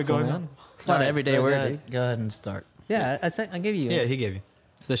are we Tussle, going? man. It's not an everyday Go word. ahead. Dude. Go ahead and start. Yeah, I gave you. Yeah, he gave you.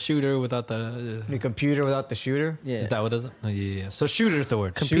 It's the shooter without the. The computer without the shooter. Yeah. Is that what it is? Oh, yeah. So shooter is the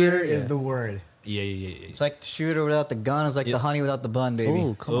word. Shooter is the word. Yeah. It's like the shooter without the gun. It's like the honey without the bun, baby.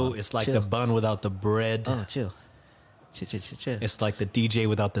 Oh, come Oh, on. it's like Chill. the bun without the bread. Oh, chill. Chill. It's like the DJ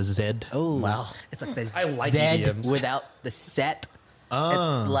without the Z. Oh, Wow. It's like the I like Z idioms. without the set.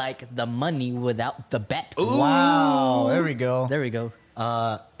 Ah. It's like the money without the bet. Wow. There we go. There we go.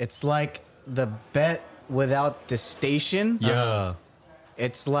 It's like the bet without the station. Yeah.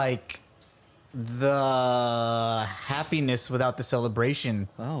 It's like the happiness without the celebration.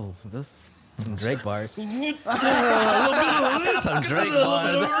 Oh, those some Drake bars. Some Drake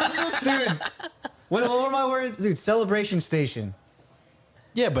bars. What were my words? Dude, celebration station.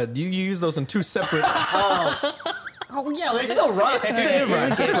 Yeah, but you use those in two separate. Oh, yeah, they still rhyme. They're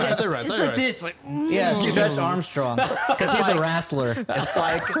right. It's like this. Like, Yeah, Stretch Armstrong. Because he's a wrestler. It's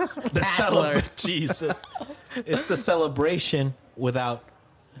like the Jesus. It's the celebration without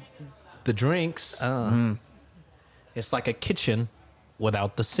the drinks. It's like a kitchen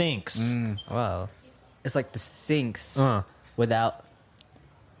without the sinks. wow. It's like the sinks Uh. without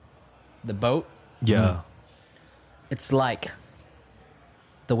the boat. Yeah. It's like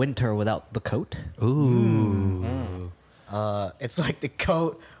the winter without the coat. Ooh. It's like the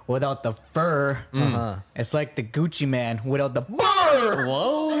coat without the fur. It's like the Gucci man without the burr.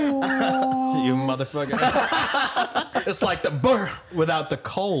 Whoa. You motherfucker. It's like the burr without the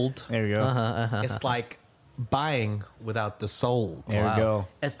cold. There we go. It's like buying without the sold. There we go.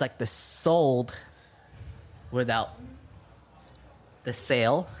 It's like the sold without the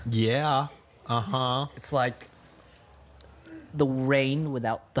sale. Yeah. Uh-huh. It's like the rain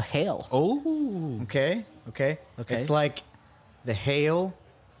without the hail. Oh. Okay. It's like the hail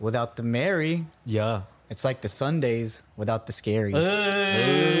without the merry. Yeah. It's like the Sundays without the scaries.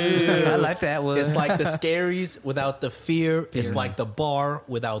 I like that one. It's like the scaries without the fear. It's like the bar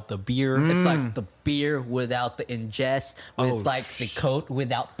without the beer. It's like the beer without the ingest. But Oh, it's like the coat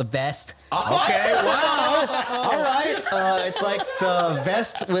without the vest. Okay, wow. All right. It's like the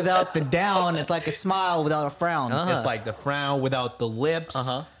vest without the down. It's like a smile without a frown. It's like the frown without the lips.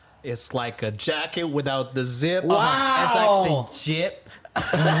 It's like a jacket without the zip. Wow. It's like the jip.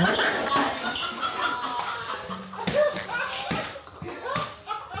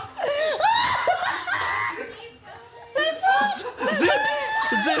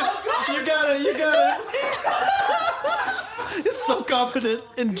 Zips. You got it. You're so confident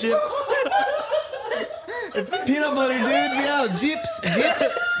in jips. It's peanut butter, dude. Yeah, jip,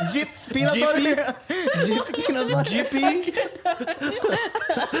 peanut Jippy? butter. Jip, peanut butter. Jippy.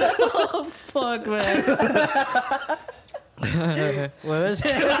 Fuck, man. What was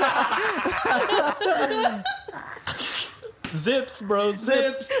it? Zips, bro.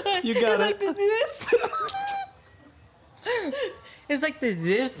 Zips. You got it. It's like the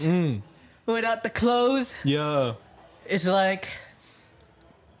zips without the clothes. Yeah. It's like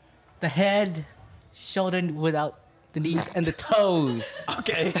the head, shoulder without the knees and the toes.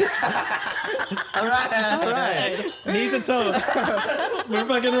 Okay. All right. Knees and toes. We're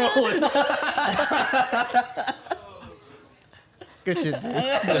fucking rolling. Good shit, dude.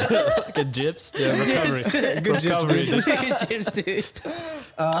 Fucking jips. Yeah, recovery. Good Recovery. jips, dude. Gyms,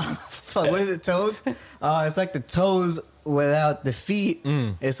 dude. Fuck, what is it, toes? It's like the toes without the feet.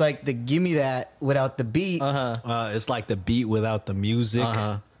 It's like the gimme that without the beat. It's like the beat without the music.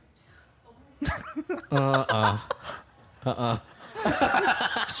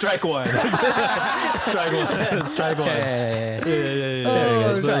 Strike one. Strike one. Strike one. Yeah. There you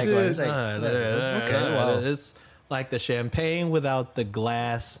go. Strike one, Shit. strike one. Okay, wow. It's like the champagne without the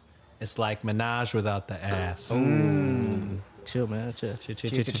glass. It's like menage without the ass. Chill, man. Chill.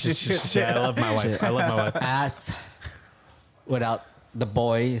 Yeah, I love my wife. I love my wife. Ass without the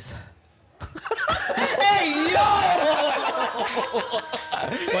boys.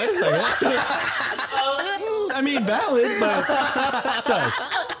 Wait a second. I mean, valid, but sus.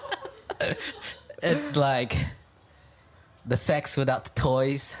 It's like The sex without the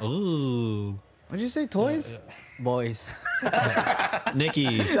toys. Ooh. What'd you say? Toys? Boys.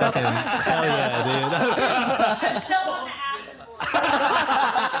 Nikki. Fucking, hell yeah,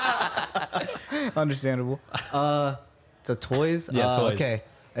 dude. Understandable. So toys? Yeah, toys. Okay.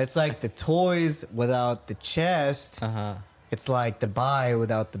 It's like the toys without the chest. Uh-huh. It's like the buy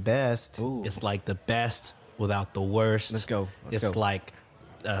without the best. Ooh. It's like the best without the worst. Let's go. Let's It's go. like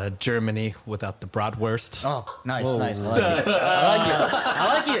Germany without the bratwurst. Oh, nice. I like it.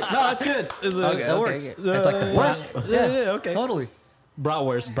 I like it. No, it's good. Okay, that okay, works. okay. It's like the Worst. Yeah, okay. Totally.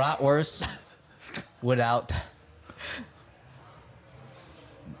 Bratwurst. bratwurst without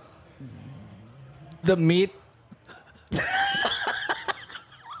the meat.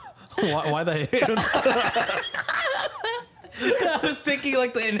 Why the hand? I was thinking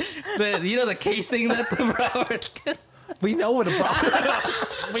like the casing that the bratwurst. We know what a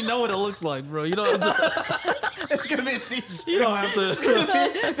bratwurst. We know what it looks like, bro. You don't have to. It's gonna be a t-shirt. You don't have to. It's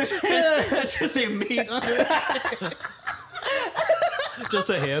just a meat. Just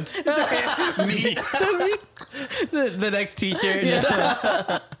a hand. Meat. the next T-shirt.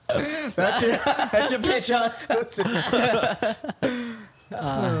 That's your Patreon exclusive.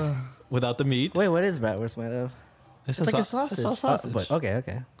 Without the meat. Wait, what is bratwurst made of? It's like a sausage. It's a sausage. But okay.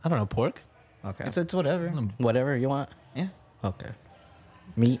 I don't know, pork. Okay. It's whatever. Whatever you want. Yeah. Okay.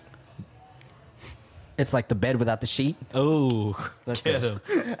 Meat. It's like the bed without the sheet. Oh, Let's get go. him.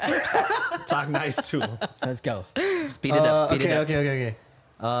 Talk nice to him. Let's go. Speed it up. Speed it up. Okay.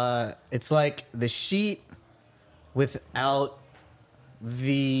 It's like the sheet without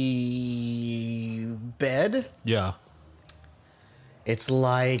the bed. Yeah. It's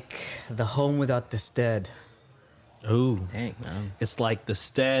like the home without the stead. Ooh. Dang, man. It's like the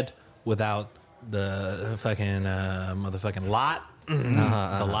stead without the fucking motherfucking lot.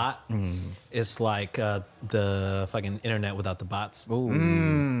 The lot. It's like the fucking internet without the bots.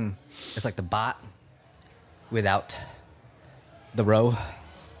 Ooh. It's like the bot without the row.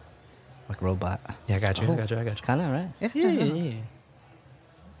 Like robot. Yeah, I got you. Kind of, right? Yeah.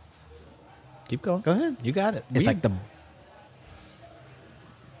 Keep going. Go ahead. You got it. It's like the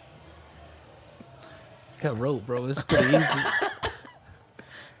got rope, bro. It's pretty easy.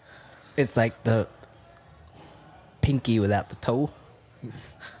 It's like the pinky without the toe.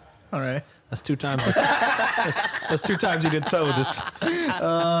 All right. That's 2 times. That's 2 times you did toe this.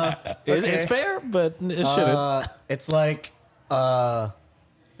 It's fair, but it shouldn't. It's like the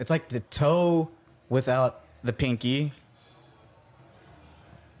toe without the pinky.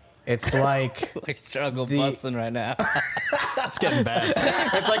 It's like Like struggle The- busting right now. It's getting bad.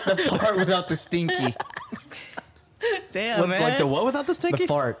 it's like the fart without the stinky. Damn, man. Like the what without the stinky? The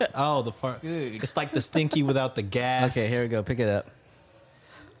fart. Oh, the fart. Dude. It's like the stinky without the gas. Okay, here we go. Pick it up.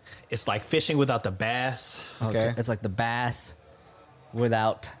 It's like fishing without the bass. Okay. It's like the bass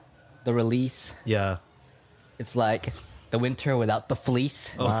without the release. Yeah. It's like the winter without the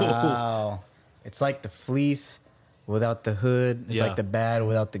fleece. Wow. It's like the fleece without the hood. It's Yeah. like the bad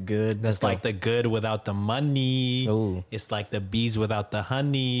without the good. It's like the good without the money. Ooh. It's like the bees without the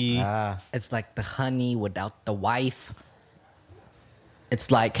honey. It's like the honey without the wife.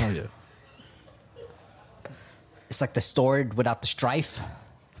 It's like it's like the sword without the strife.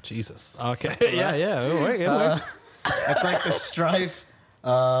 Jesus. Okay. Yeah. It works. It's like the strife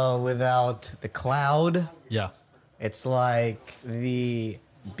without the cloud. Yeah. It's like the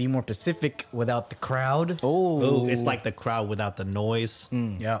be more Pacific without the crowd. Ooh, it's like the crowd without the noise.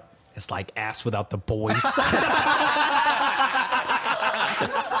 Yep. It's like ass without the boys.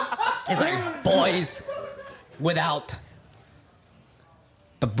 It's like boys without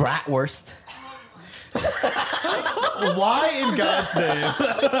the bratwurst. Why in God's name?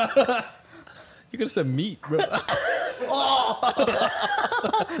 You could have said meat, bro. Like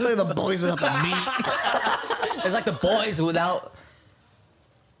the boys without the meat. It's like the boys without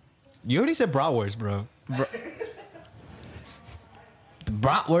You already said bratwurst, bro. the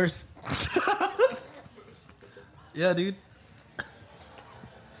bratwurst. Yeah, dude.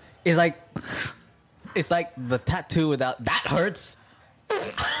 It's like the tattoo without that hurts.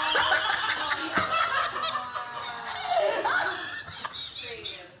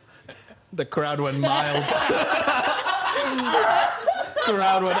 The crowd went mild.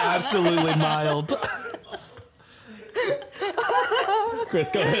 Crowd went absolutely mild. Chris,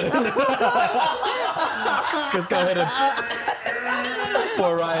 go ahead. Chris, go ahead and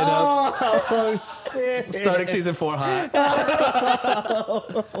pour Ryan up. Starting season 4 hot.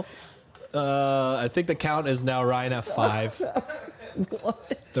 I think the count is now Ryan at 5.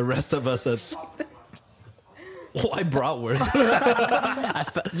 The rest of us at I brought-wurst.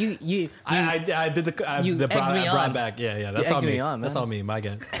 You I did You the egged me brought on. back. Yeah, that's egged on me. me on, That's man. on me. My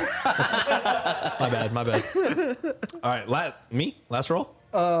bad. my bad. All right, last roll.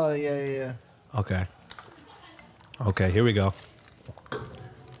 Oh yeah. Okay, here we go. All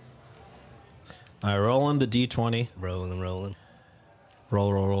right, rolling the D20. rolling.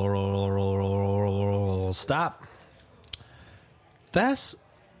 Roll. Stop. That's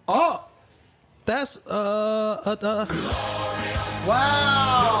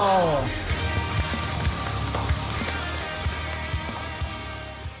Wow.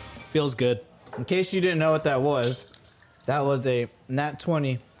 feels good. In case you didn't know what that was a nat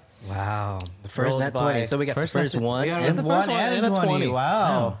 20. Wow. The first Rolled nat by- 20. So we got first the first nat- one. we got and the the first one one and and a a 20. 20.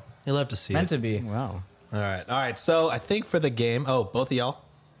 Wow. You'll have to see Meant it. to be. Wow. All right. So I think for the game, both of y'all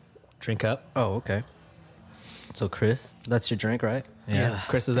drink up. Oh, okay. So Chris, that's your drink, right? Yeah.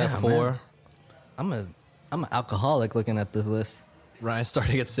 Chris is at Yeah, 4. man. I'm an alcoholic looking at this list. Ryan's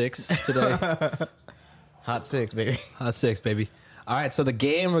starting at 6 today. Hot 6, baby. Hot 6, baby. All right. So the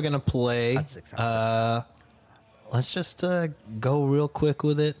game we're gonna play. Hot six. Let's just go real quick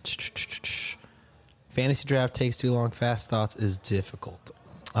with it. Fantasy draft takes too long. Fast thoughts is difficult.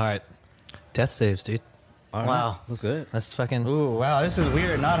 All right. Death saves, dude. All right. Wow. That's good. That's fucking. Ooh, wow, this is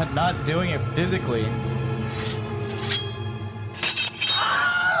weird. Not doing it physically,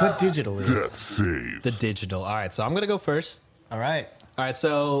 but digitally. The digital. All right. So I'm gonna go first. All right. All right.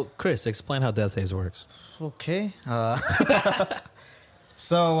 So Chris, explain how death saves works. Okay.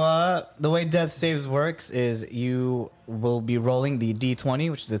 So the way death saves works is you will be rolling the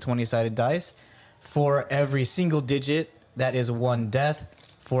d20, which is a 20-sided dice. For every single digit, that is 1 death.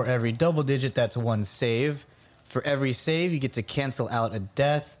 For every double digit, that's 1 save. For every save, you get to cancel out a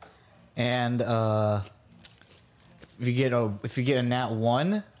death. And if you get a nat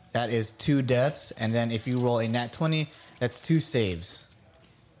 1, that is 2 deaths. And then if you roll a nat 20, that's 2 saves.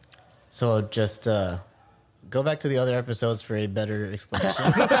 So just go back to the other episodes for a better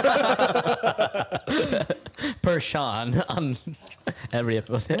explanation. Per Sean on every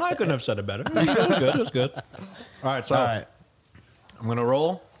episode. I couldn't have said it better. That's good. That's good. All right. So All right. I'm gonna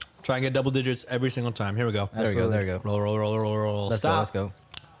roll. Try and get double digits every single time. Here we go. There we go. There we go. Roll. Let's Stop. go. Let's go.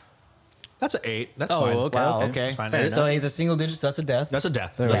 That's an 8. That's Oh, fine. okay. Wow, okay. okay. It's fine. Fair So enough. the single digits, that's a death. That's a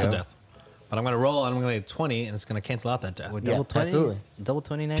death. There we That's a go. death. But I'm gonna roll and I'm gonna get 20 and it's gonna cancel out that death. With Yeah, double 20s? absolutely. Double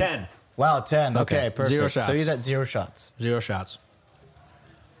 29s? 10. Wow, 10. Okay, Okay. perfect. 0 So shots. he's at 0 shots. 0 shots.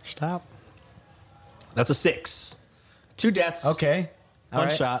 Stop. That's a 6. 2 deaths. Okay. All One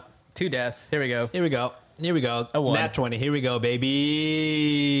right. shot. 2 deaths. Here we go. Here we go. A 1. Nat 20. Here we go,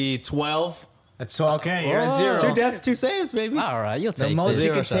 baby. 12. That's okay. You're at 0. 2 deaths, 2 saves, baby. All right. You'll The take most this. you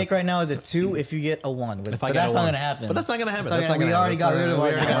 0 can take shots. right now is a 2 if you get a 1. But If I but get that's a not 1. going to happen. But that's not gonna happen. That's not That's gonna- not we gonna already happen. got rid of We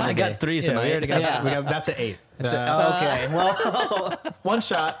already got our I got 3 Yeah, tonight. we already got Yeah, we got that's an 8. Okay. Well, 1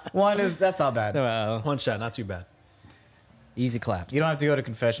 shot. 1 is that's not bad. Wow. 1 shot, not too bad. Easy claps. You don't have to go to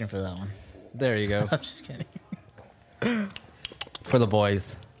confession for that one. There you go. I'm just kidding. For the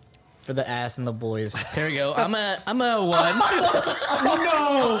boys. For the ass and the boys. Here we go. I'm a 1.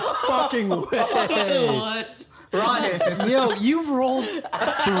 No fucking way. Ryan. Yo, you've rolled 3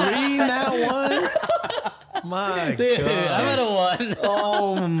 nat 1. My Dude, I'm God. at a 1.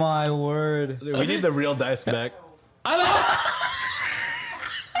 Oh my word. Dude, we need the real dice back. Another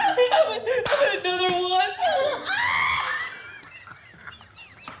 1.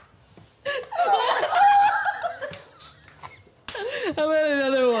 I'm at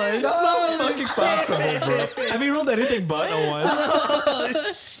another 1. That's not fucking possible, bro. Have you rolled anything but a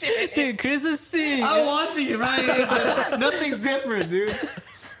 1? Shit. Dude, Chris is seeing. I want to, right? Nothing's different, dude.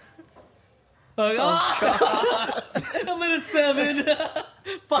 Oh, I'm at a 7.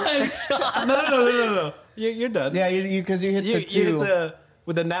 5 shots. No. You're done. Yeah, you because you hit You the 2. hit the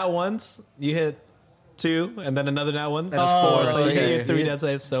with the nat ones. You hit 2 and then another nat 1. That's Oh, 4. So you okay. get 3 death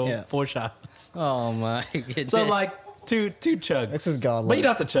saves. So Yeah. 4 shots. Oh my goodness. So like two chugs. This is godlike. But you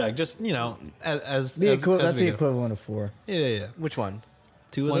don't have to chug. Just as the as that's we the go. equivalent of 4. Yeah. Which one?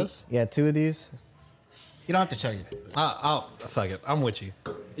 2 of One- those. Yeah, 2 of these. You don't have to chug it. I'll fuck it. I'm with you.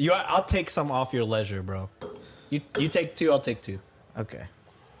 I'll take some off your leisure, bro. You take 2. I'll take 2. Okay.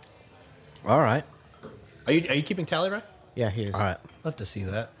 All right. Are you keeping tally, right? Yeah, he is. All right. Love to see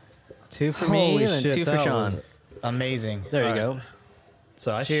that. 2 for me and 2 for that Sean. was amazing. There you All go. right.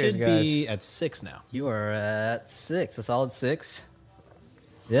 So I Cheers, should be at 6 now. You are at 6. A solid 6.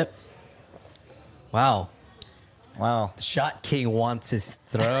 Yep. Wow. Wow. The Shot King wants his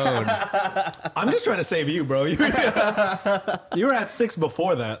throne. I'm just trying to save you, bro. You were at 6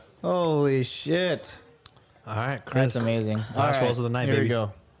 before that. Holy shit. All right, Chris. That's amazing. Last rolls of the night, Here baby. we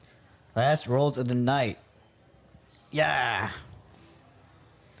go. Last rolls of the night. Yeah.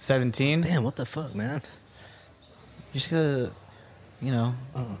 17. Damn, what the fuck, man? You just gotta,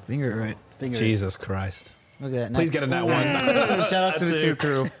 finger it right. Jesus Christ. Look at that. Please get a nat one. Shout out to the 2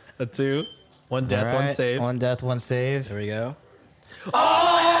 crew. A 2. 1 death, All 1 right, save. 1 death, 1 save. There we go.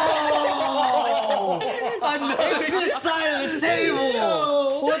 It's this side of the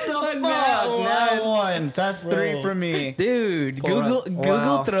table. What the fuck? Nat 1. That's 3 for me. Dude, Google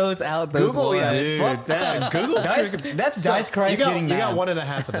Wow. throws out those Google, yeah, ones. Dude. fuck that. Google's That's Dice Christ getting You mad. got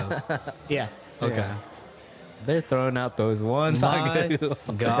 1.5 of those. Yeah. Okay. Yeah. They're throwing out those ones on My Google.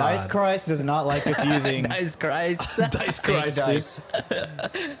 God. Dice Christ does not like us using Dice Christ. Dice fake Christ, dice. dude.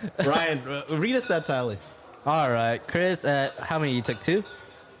 Ryan, read us that tally. All right, Chris, how many you took? 2?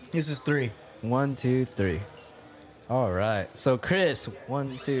 This is 3. 1, 2, 3. All right. So Chris,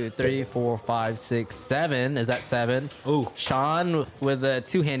 1, 2, 3, 4, 5, 6, 7. Is that 7? Ooh. Sean with a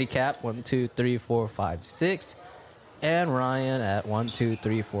 2 handicap. 1, 2, 3, 4, 5, 6. And Ryan at 1, 2,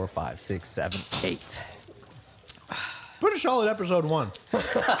 3, 4, 5, 6, 7, 8. Pretty solid episode 1.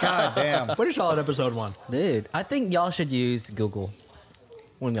 God damn. Pretty solid episode 1. Dude, I think y'all should use Google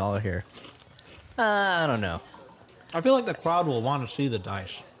when y'all are here. I don't know. I feel like the crowd will want to see the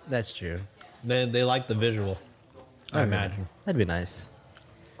dice. That's true. They like the visual, I imagine. That'd be nice.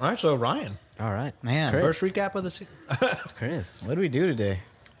 All right, so Ryan, All right. Man, Chris. first recap of the season. Chris. What do we do today?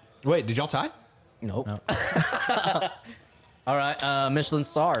 Wait, did y'all tie? Nope. All right. Michelin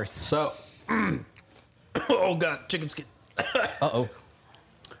stars. So, oh god, chicken skin. Uh-oh.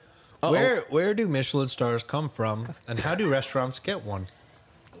 Where do Michelin stars come from, and how do restaurants get one?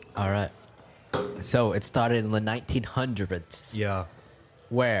 All right. So it started in the 1900s. Yeah.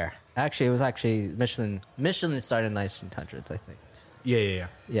 Where? Actually, it was Michelin. Michelin started in the 1900s, I think. Yeah.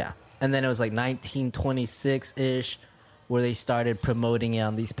 Yeah. And then it was like 1926-ish where they started promoting it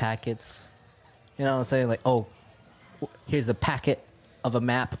on these packets. You know what I'm saying? Like, oh, here's a packet of a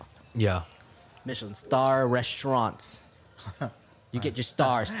map. Yeah. Michelin star restaurants. You get your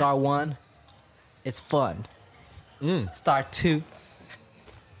star. Star 1, it's fun. Star 2,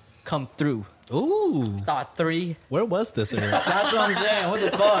 come through. Ooh. Star 3, Where was this area? That's what I'm saying. What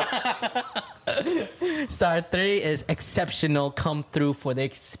the fuck? Star 3 is exceptional. Come through for the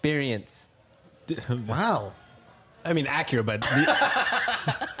experience. Wow. I mean, accurate, but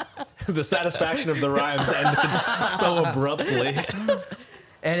the satisfaction of the rhymes ended so abruptly.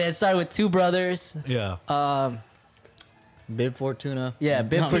 And it started with 2 brothers. Yeah. Bib Fortuna. Yeah,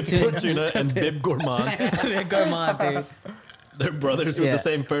 Bib Fortuna. Fortuna and Bib Gourmand. Bib Gourmand, dude. They're brothers with Yeah. the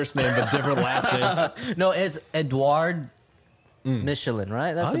same first name but different last names. No, it's Edouard Michelin,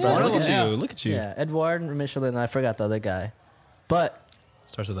 right? That's Oh, the yeah, brother. look at Yeah. you. Look at you. Yeah, Edouard Michelin. I forgot the other guy. But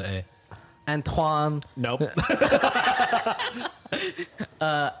Starts with an A. Antoine, Nope.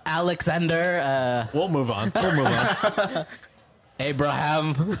 Alexander, We'll move on. We'll move on.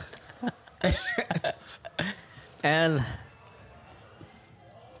 Abraham, and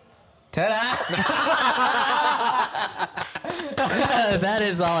ta-da! That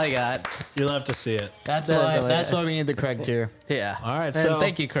is all I got. You'll have to see it. That's That's why we need the correct tier. Yeah. All right, And so-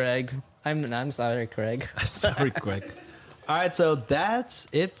 thank you, Craig. I'm sorry, Craig. Sorry, quick. All right, so that's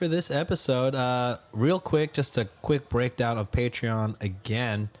it for this episode. Real quick, just a quick breakdown of Patreon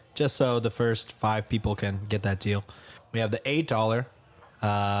again, just so the first 5 people can get that deal. We have the $8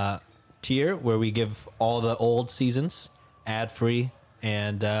 tier where we give all the old seasons ad free,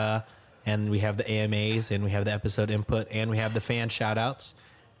 and we have the AMAs, and we have the episode input, and we have the fan shout outs.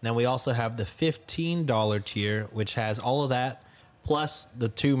 Then we also have the $15 tier, which has all of that, plus the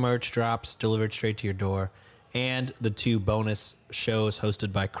 2 merch drops delivered straight to your door, and the 2 bonus shows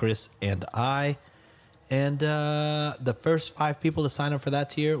hosted by Chris and I. And the first 5 people to sign up for that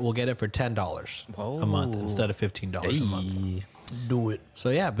tier will get it for $10 a month instead of $15 a month. Do it. So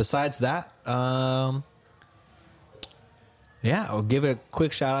yeah, besides that, I'll give a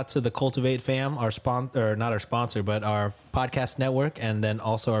quick shout out to the Cultivate fam, our not our sponsor, but our podcast network, and then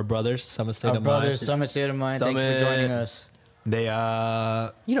also our brothers, Summit State Our of brothers, Mind. Summit State of Mind. Thank you for Summit. joining us. They,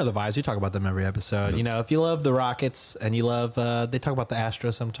 you know the vibes. We talk about them every episode. You know, if you love the Rockets and you love, they talk about the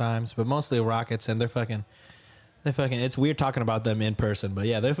Astros sometimes, but mostly Rockets, and they're fucking. It's weird talking about them in person, but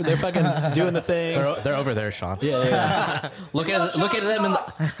yeah, they're fucking doing the thing. They're over there, Sean. Yeah. Look at them in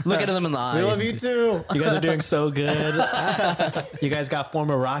the eyes. We love you too. You guys are doing so good. You guys got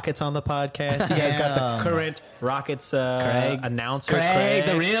former Rockets on the podcast. You guys got the current Rockets announcer, Craig,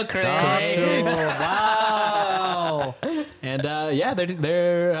 the real Craig. Wow. And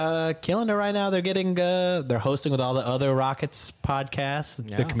they're killing it right now. They're getting they're hosting with all the other Rockets podcasts. The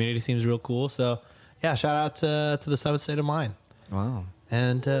Yeah. community seems real cool. So yeah, shout out to the Summit State of Mind. Wow.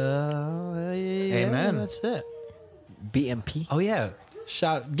 And Amen. That's it. BMP. Oh yeah,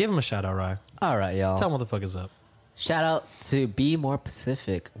 give him a shout out, Ryan. All right, y'all. Tell him what the fuck is up. Shout out to Be More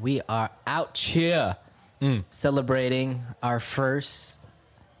Pacific. We are out here celebrating our first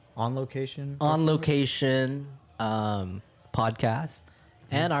On location. podcast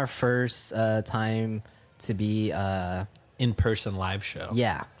and our first time to be In-person live show.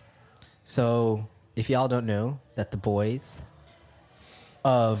 yeah. So if y'all don't know that the boys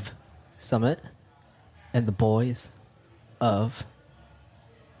of Summit and the boys of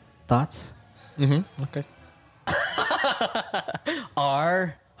Thoughts Okay.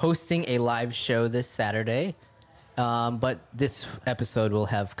 are hosting a live show this Saturday. But this episode will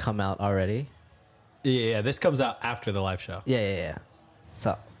have come out already. Yeah, this comes out after the live show. Yeah.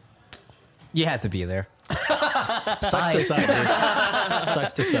 So you had to be there. Sucks to suck, dude.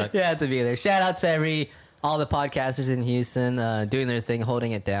 Sucks to suck. You had to be there. Shout out to all the podcasters in Houston doing their thing,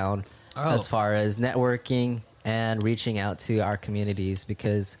 holding it down as far as networking and reaching out to our communities,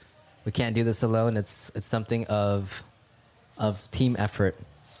 because we can't do this alone. It's something of team effort.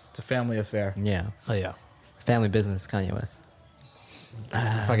 It's a family affair. Yeah. Oh yeah. Family business, Kanye West.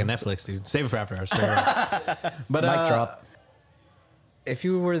 Fucking Netflix, dude. Save it for after hours. But Mic drop. If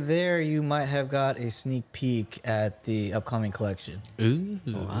you were there, you might have got a sneak peek at the upcoming collection. Ooh.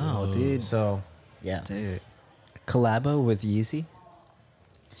 Wow, dude. So, yeah. Dude. Collabo with Yeezy?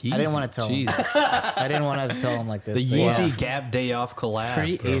 I didn't want to tell him. Jesus. I didn't want to tell him like this. The but Yeezy yeah. Gap Day Off collab.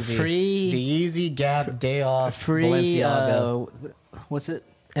 Free- bro. Easy. Free- The Yeezy Gap Day Off Free, Balenciaga. what's it?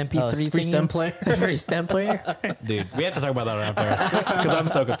 MP3 free thingy? stem player. Free stem player? Dude, we have to talk about that afterwards because I'm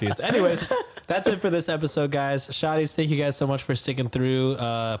so confused. Anyways, that's it for this episode, guys. Shotties, thank you guys so much for sticking through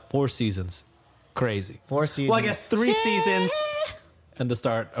 4 seasons. Crazy. 4 seasons. Well, I guess 3 seasons and the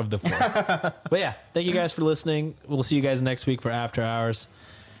start of the 4th. But yeah, thank you guys for listening. We'll see you guys next week for After Hours.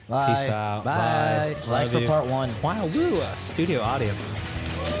 Bye. Peace out. Bye. Like Love for you. part 1. Wow, woo, studio audience.